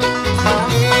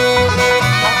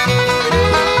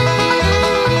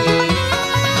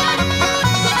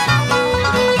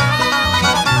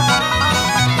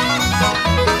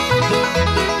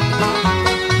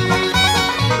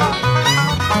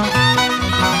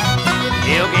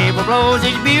 Blows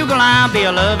his bugle, I'll be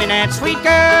a loving that sweet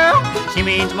girl. She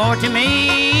means more to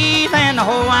me than the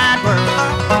whole wide world.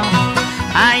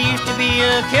 I used to be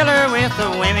a killer with the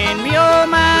women, me oh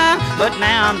my, but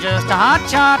now I'm just a hot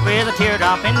shot with a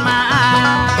teardrop in my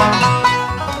eye.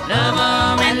 Love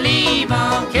 'em and leave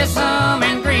 'em, kiss 'em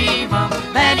and grieve 'em.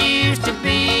 That used to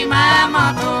be my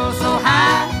motto so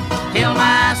high. Till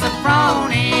my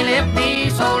soproni left me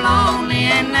so lonely,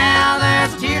 and now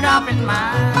there's a teardrop in my eye.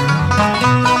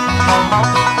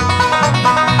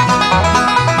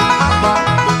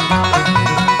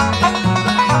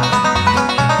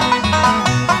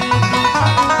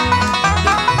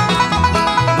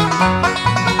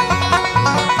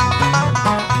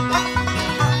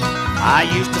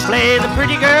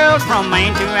 from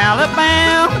Maine to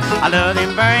Alabama. I loved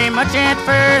them very much at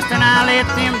first and I let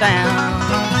them down.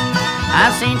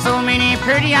 I've seen so many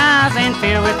pretty eyes and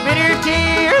filled with bitter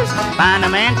tears. Find a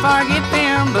man, forget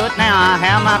them, but now I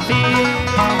have my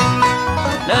fears.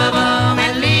 Love 'em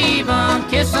and leave 'em,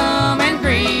 kiss 'em and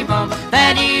grieve 'em.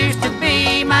 That used to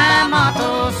be my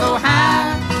motto so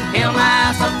high. Heal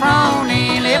my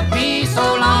soproni, left me so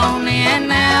lonely, and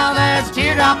now there's a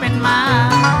teardrop in my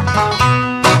eye.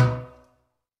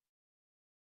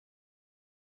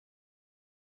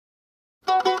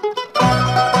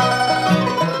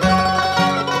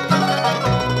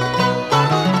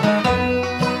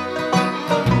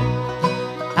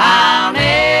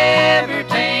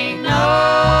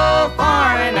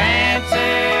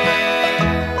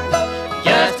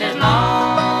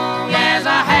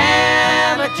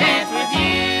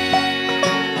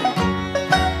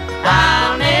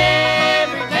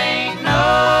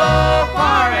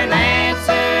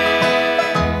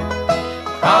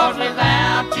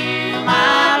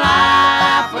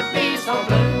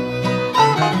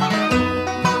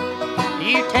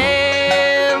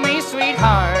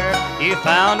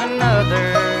 Found another,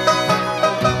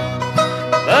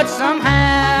 but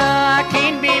somehow I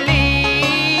can't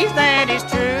believe that it's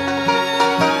true.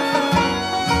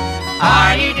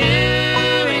 Are you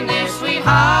doing this,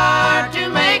 sweetheart, to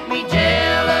make me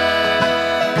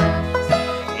jealous?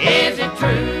 Is it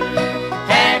true?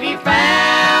 Have you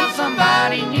found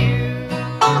somebody new?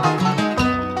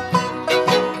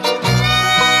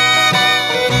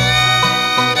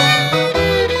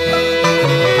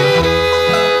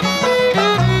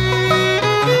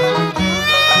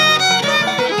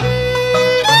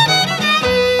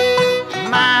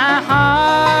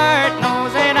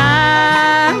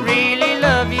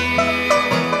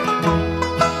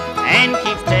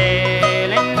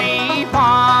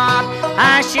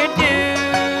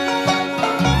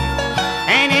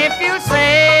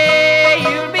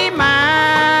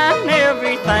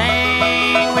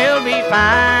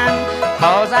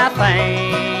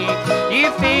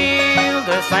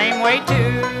 Same way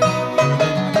too.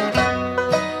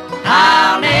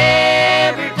 I'll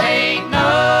never take no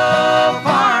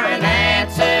for an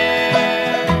answer,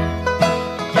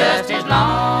 just as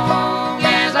long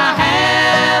as I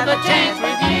have a chance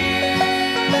with you.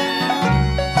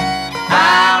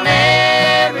 I'll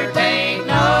never take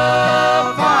no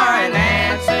for an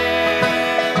answer,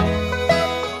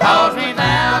 'cause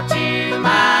without you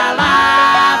my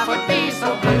life would be so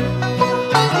blue.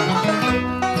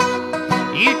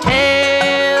 You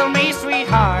tell me,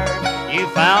 sweetheart, you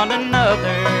found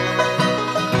another,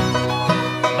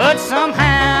 but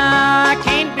somehow I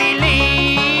can't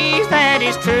believe that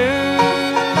it's true.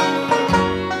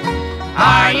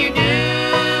 Are you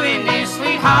doing this,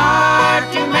 sweetheart,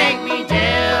 to make me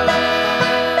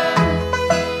jealous?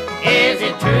 Is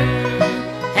it true?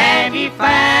 Have you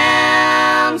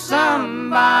found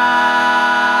somebody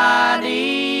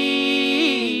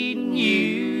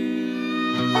new?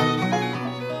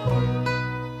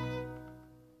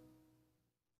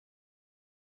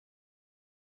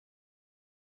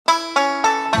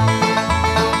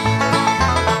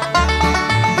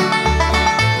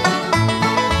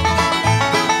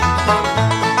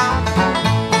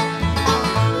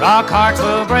 Rock hearts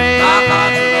will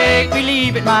break,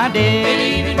 believe it, my dear,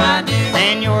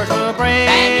 and yours will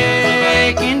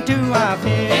break into our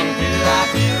fear.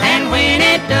 And when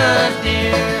it does,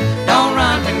 dear, don't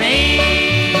run to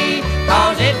me,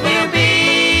 'cause it will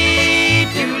be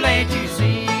too late, you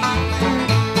see.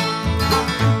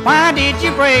 Why did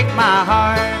you break my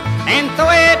heart and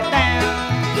throw it down?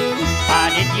 Why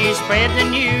did you spread the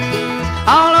news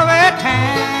all over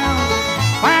town?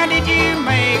 Why did you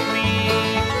make me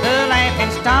the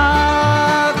laughing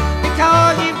stock?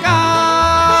 Because you've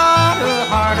got a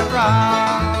heart of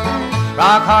rock.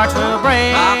 Rock hearts will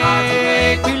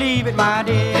break, believe it, my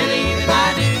dear,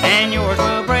 and yours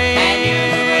will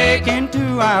break into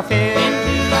our fear.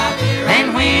 And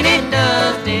when it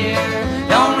does, dear,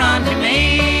 don't run to me,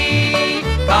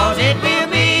 'cause it will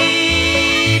be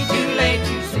too late,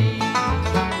 you see.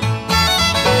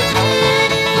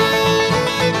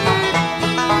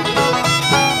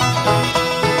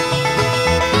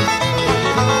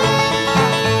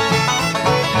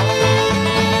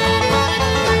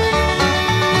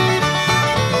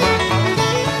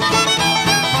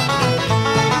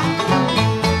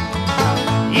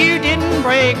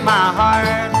 Break my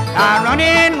heart, I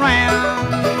running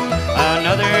round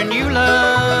another new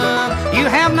love you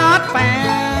have not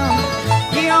found.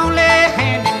 You only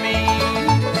handed me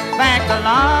back the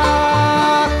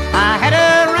lock I had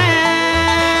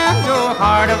around your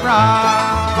heart of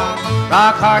rock.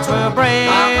 Rock hearts will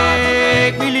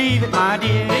break, believe it, my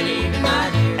dear,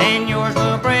 and yours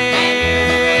will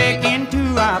break into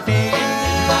a fit.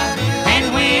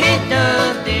 And when it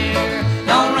does, dear,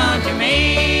 don't run to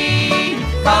me,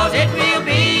 'cause it will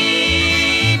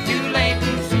be too late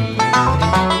to see.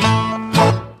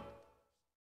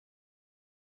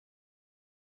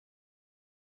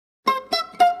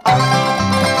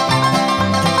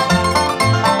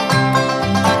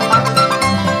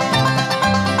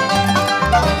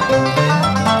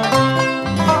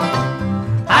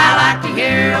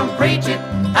 Preach it,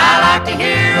 I like to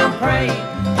hear them pray,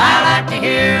 I like to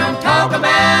hear them talk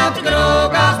about the good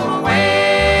old gospel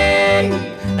way.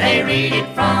 They read it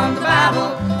from the Bible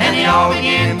and they all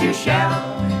begin to shout,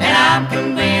 and I'm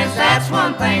convinced that's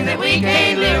one thing that we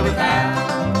can't live without.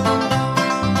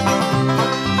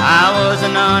 I was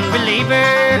an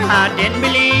unbeliever, I didn't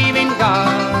believe in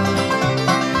God.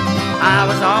 I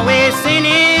was always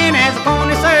sinning as upon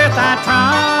this earth I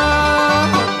trod.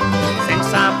 Since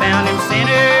I found him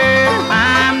sinner,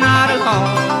 I'm not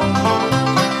alone.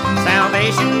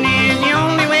 Salvation is the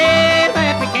only way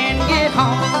that we can get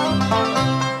home.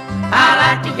 I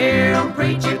like to hear them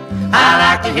preach it, I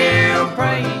like to hear them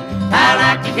pray, I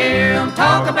like to hear them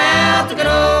talk about the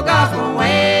good old gospel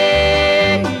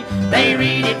way. They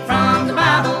read it from the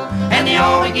Bible and they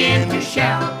all begin to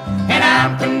shout, and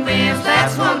I'm convinced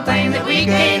that's one thing that we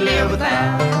can't live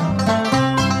without.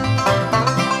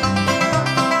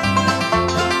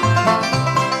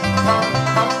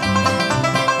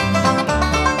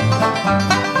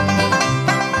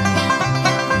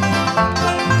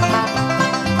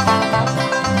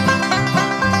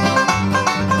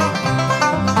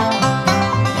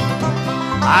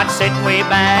 I'd sit way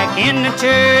back in the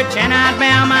church and I'd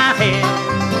bow my head,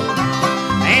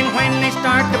 and when they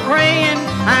start to praying,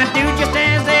 I'd do just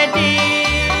as they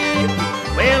did.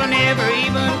 Well, I never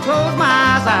even closed my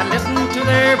eyes, I'd listen to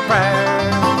their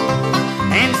prayers.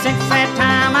 And since that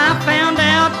time I found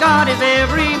out God is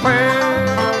everywhere.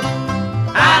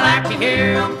 I like to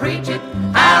hear them preach it,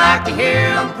 I like to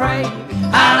hear them pray,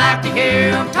 I like to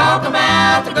hear them talk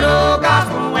about the good old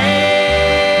gospel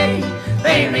way.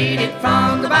 They read it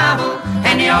from the Bible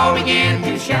and they all begin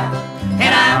to shout,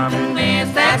 and I'm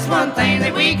convinced that's one thing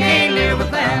that we can't live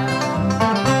without.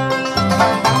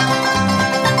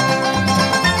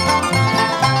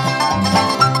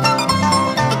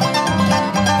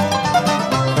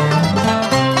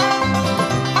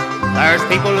 There's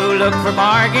people who look for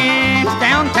bargains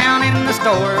downtown in the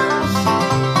stores,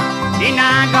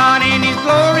 deny God in His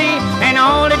glory and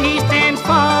all that He stands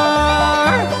for.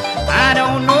 I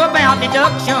don't know about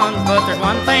deductions, but there's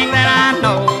one thing that I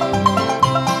know.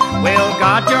 Well,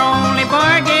 God's your only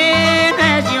bargain,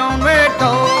 as your own word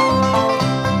goes.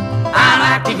 I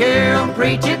like to hear them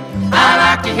preach it, I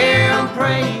like to hear them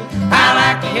pray, I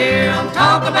like to hear them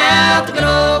talk about the good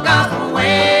old gospel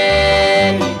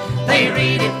way. They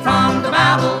read it from the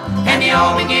Bible and they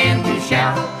all begin to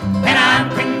shout, and I'm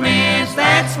convinced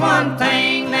that's one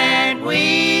thing that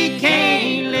we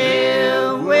can't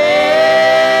live without.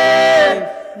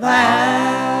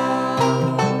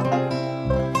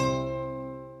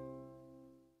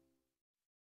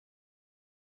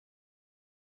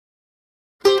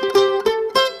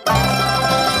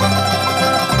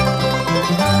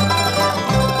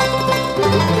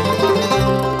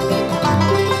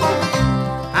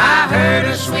 I heard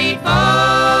a sweet voice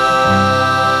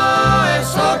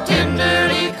so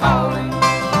tenderly calling,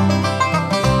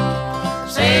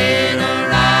 saying,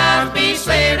 "Arise, be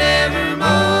saved evermore."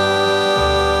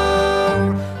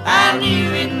 I knew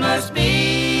it must be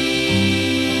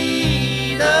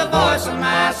the voice of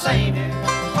my Savior,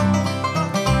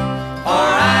 for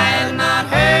I had not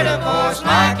heard a voice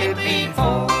like it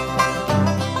before.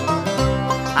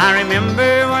 I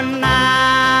remember one night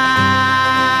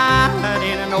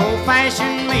in an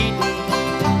old-fashioned meeting,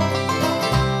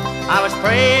 I was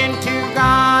praying to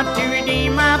God to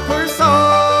redeem my poor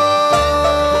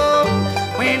soul,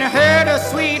 when I heard a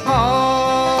sweet voice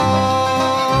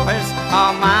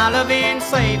of my loving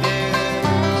Savior,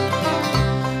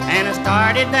 and I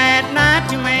started that night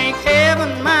to make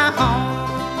heaven my home.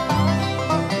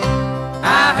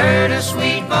 I heard a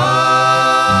sweet voice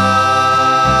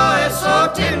so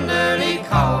tenderly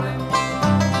calling,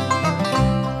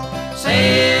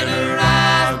 saying,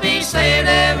 "Arise, be saved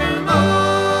evermore."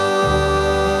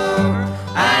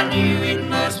 I knew it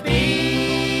must be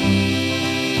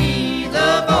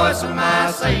the voice of my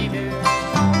Savior,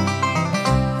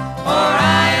 for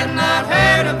I had not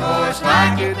heard a voice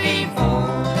like it before.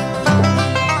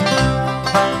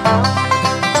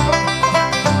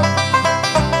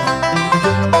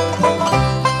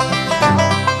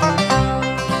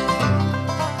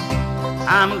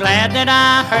 I'm glad that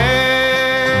I heard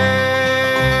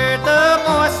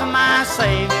my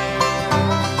Savior.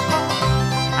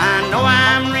 I know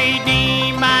I'm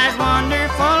redeemed by His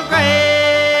wonderful grace.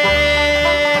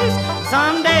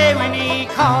 Someday when He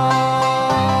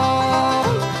calls,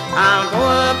 I'll go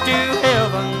up to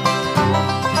heaven,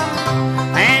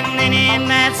 and then in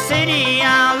that city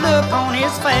I'll look on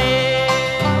His face.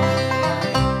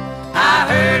 I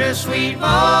heard a sweet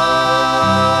voice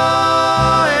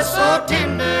so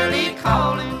tenderly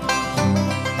calling,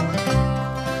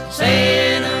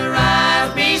 saying,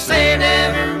 "Arise, be saved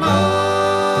evermore."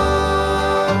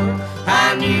 I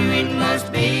knew it must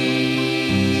be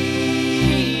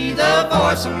the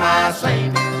voice of my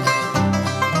Savior,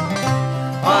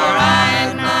 for I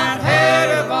had not heard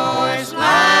a voice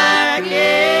like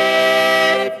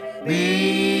it before.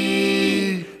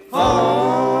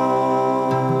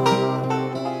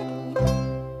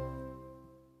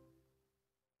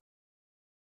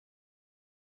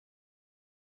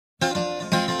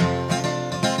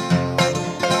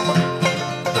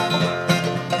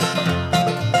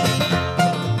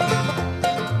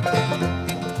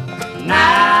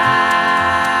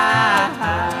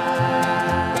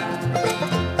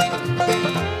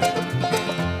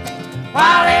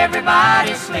 While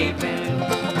everybody's sleeping,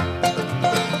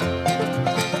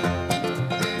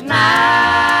 night.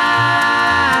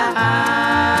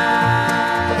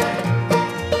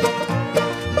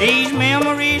 These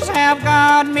memories have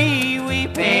got me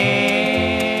weeping.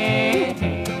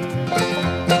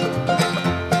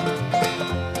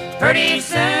 Pretty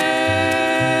soon,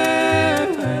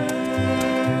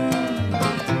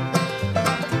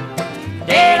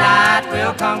 daylight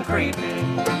will come creeping.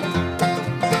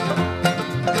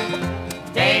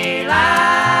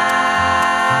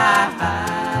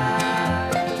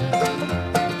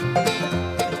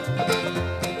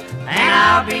 And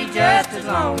I'll be just as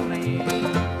lonely.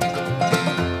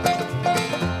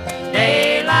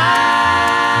 Daylight.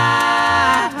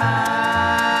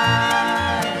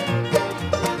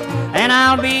 And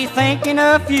I'll be thinking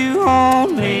of you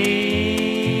only.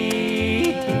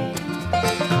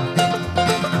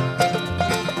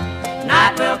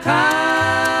 Night will come.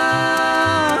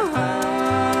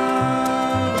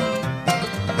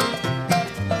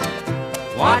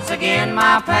 Once again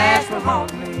my past will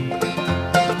haunt me.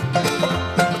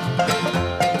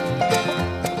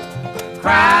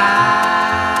 Cry.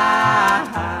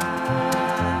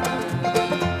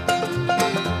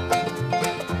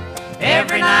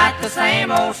 Every night the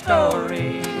same old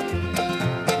story.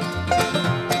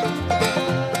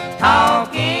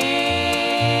 Talking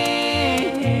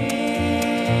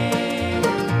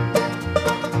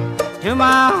to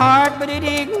my heart, but it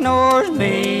ignores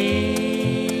me.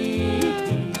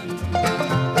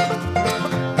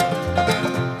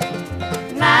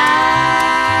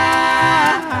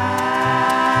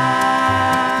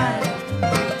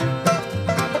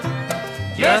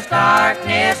 Just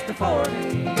darkness before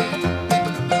me.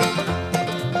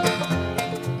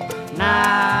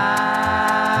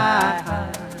 Night.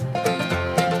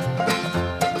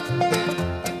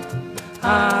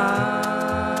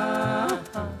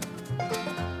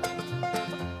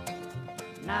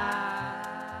 Night.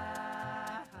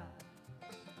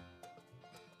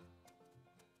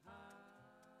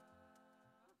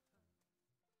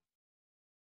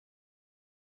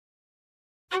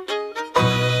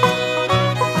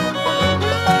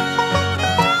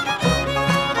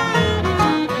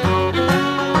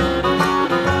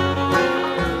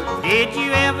 Did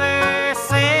you ever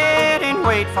sit and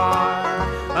wait for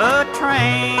a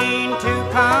train to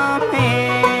come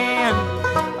in?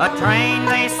 A train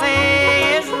they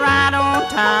say is right on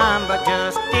time, but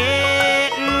just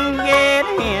didn't get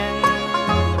in.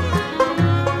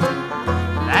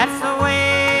 That's the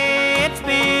way it's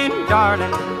been,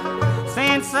 darling,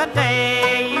 since the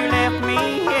day you left me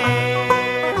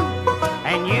here.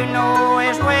 And you know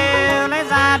as well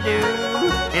as I do,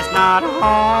 it's not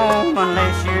home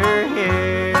unless you're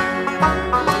here.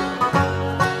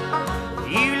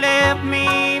 You left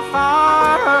me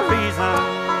for a reason,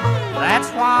 that's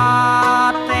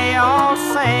what they all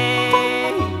say.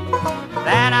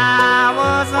 That I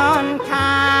was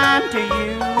unkind to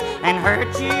you and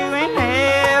hurt you in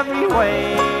every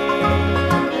way.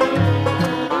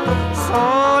 So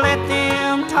let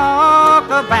them talk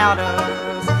about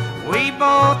us, we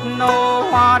both know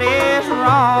what is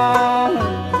wrong.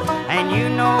 And you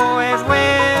know as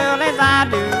well as I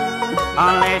do,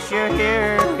 unless you're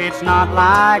here, it's not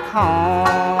like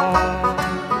home.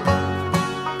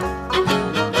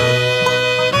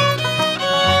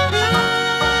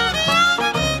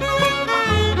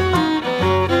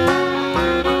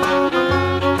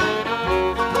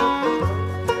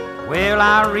 Well,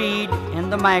 I read in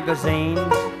the magazines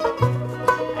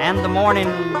and the morning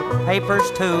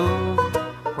papers too,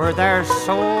 where there's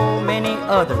so many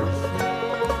others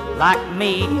like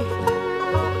me,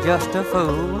 just a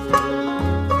fool.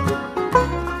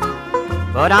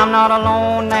 But I'm not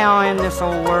alone now in this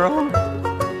old world.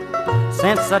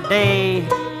 Since the day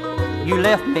you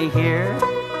left me here,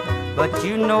 but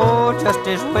you know just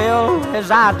as well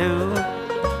as I do,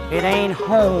 it ain't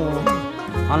home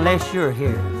unless you're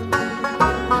here.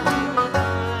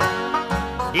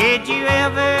 Did you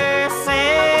ever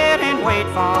sit and wait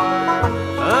for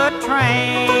a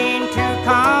train to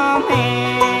come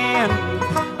in?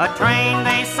 A train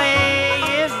they say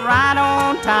is right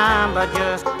on time, but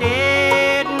just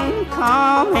didn't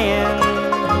come in.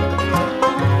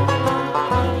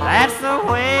 That's the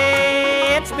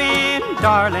way it's been,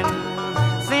 darling,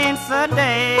 since the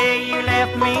day you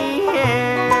left me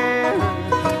here.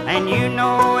 And you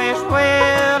know as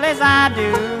well as I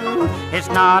do, it's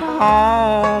not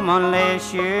home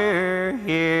unless you're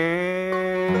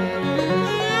here.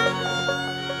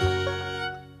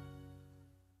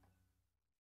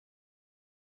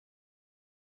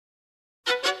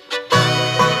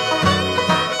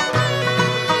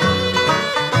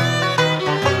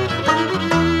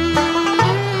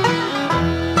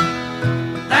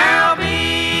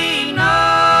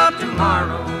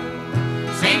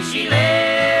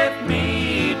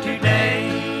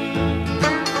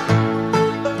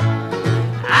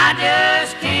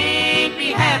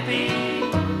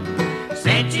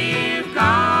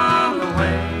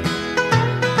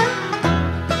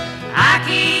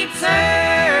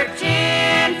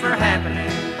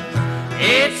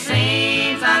 It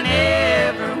seems I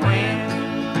never win.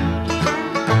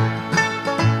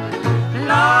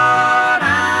 Lord,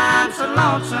 I'm so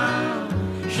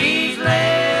lonesome, she's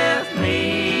left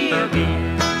me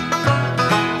again.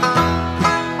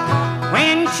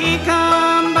 When she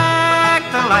come back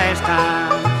the last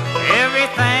time,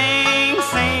 everything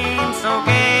seemed so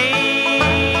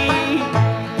gay.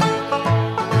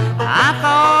 I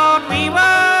thought we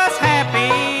was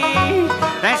happy,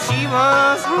 that she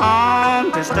was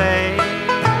home to stay.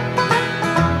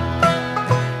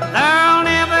 There'll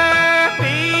never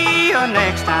be a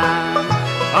next time.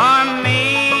 For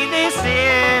me, this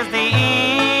is the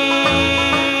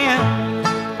end.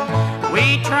 We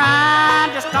tried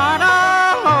to start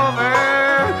all over,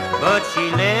 but she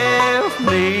left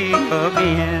me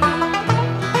again.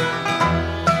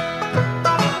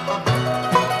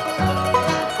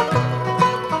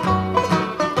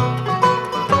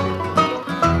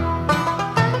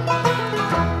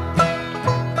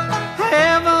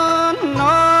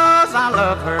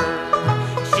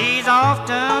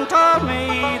 Often told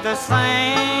me the same,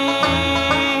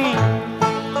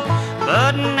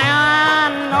 but now I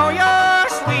know your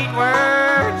sweet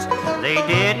words, they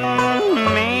didn't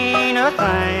mean a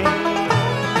thing.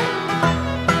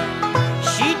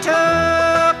 She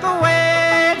took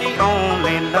away the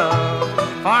only love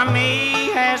for me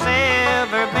has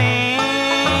ever been.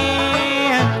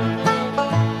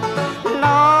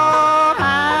 Lord,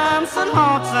 I'm so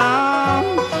lonesome,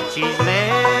 she's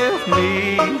left me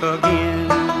again.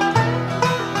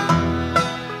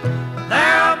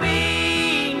 There'll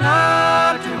be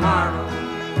no tomorrow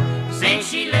since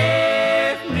she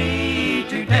left me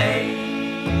today.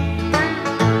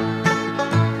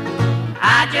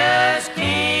 I just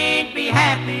can't be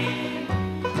happy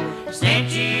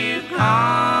since you've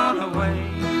gone away.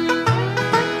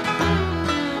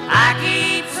 I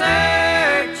keep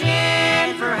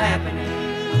searching for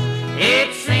happiness,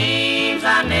 it seems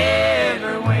I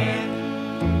never win.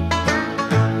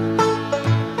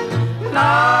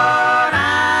 Lord,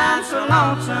 I'm so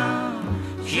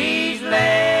lonesome, she's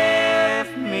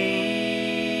left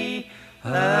me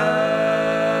again.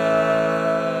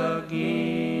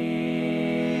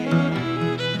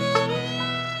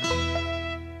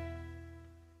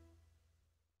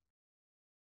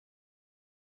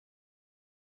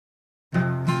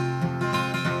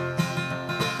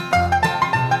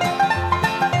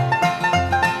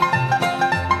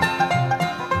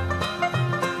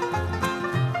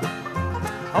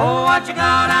 Oh, what you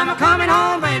got, I'm a-coming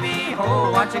home, baby.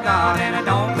 Oh, what you got, and I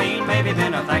don't mean maybe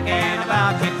been a-thinking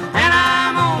about you, and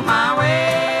I'm on my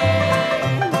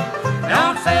way.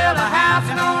 Don't sell the house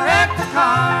and don't wreck the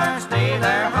car, stay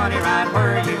there, honey, right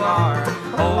where you are.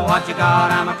 Oh, what you got,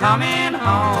 I'm a-coming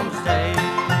home to stay.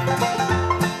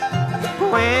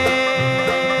 Well,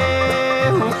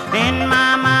 in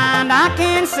my mind I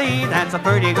can see that's a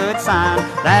pretty good sign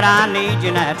that I need you,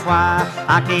 and that's why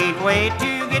I can't wait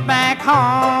to get back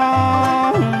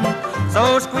home.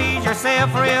 So squeeze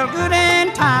yourself real good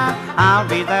and tight, I'll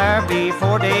be there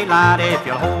before daylight. If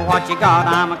you'll hold what you got,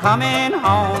 I'm a-coming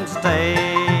home to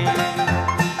stay.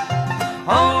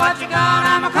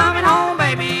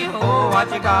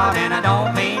 what you got, and I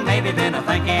don't mean maybe been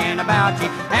a-thinking about you,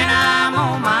 and I'm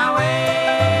on my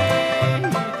way.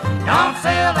 Don't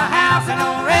sell the house and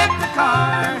don't wreck the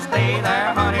car. Stay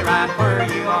there, honey, right where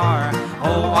you are.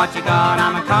 Oh, what you got,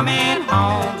 I'm a-coming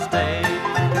home to stay.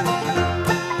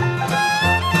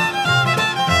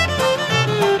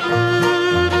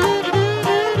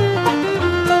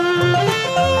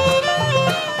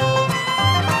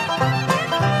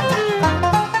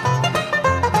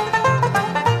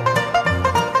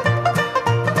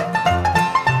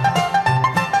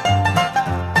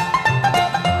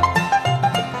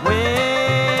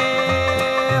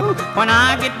 When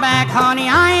I get back, honey,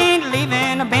 I ain't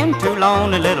leaving. I've been too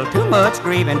long, a little too much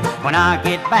grieving. When I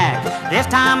get back, this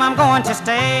time I'm going to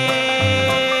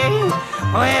stay.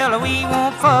 Well, we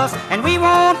won't fuss and we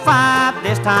won't fight.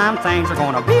 This time things are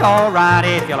gonna be alright.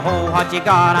 If you'll hold what you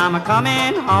got, I'm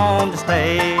a-coming home to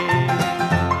stay.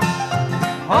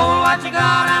 Hold what you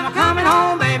got, I'm a-coming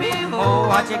home, baby. Hold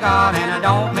what you got, and I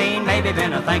don't mean maybe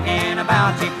been a-thinking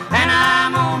about you, and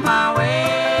I'm on my way.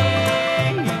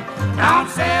 Don't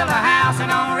sell the house and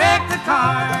don't wreck the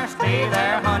car. Stay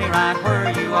there, honey, right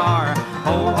where you are.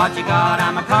 Oh, what you got,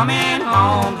 I'm a-coming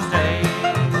home to stay.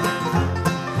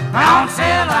 Don't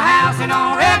sell the house and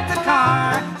don't wreck the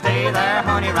car. Stay there,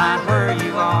 honey, right where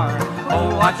you are.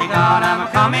 Oh, what you got, I'm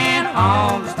a-coming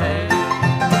home to stay.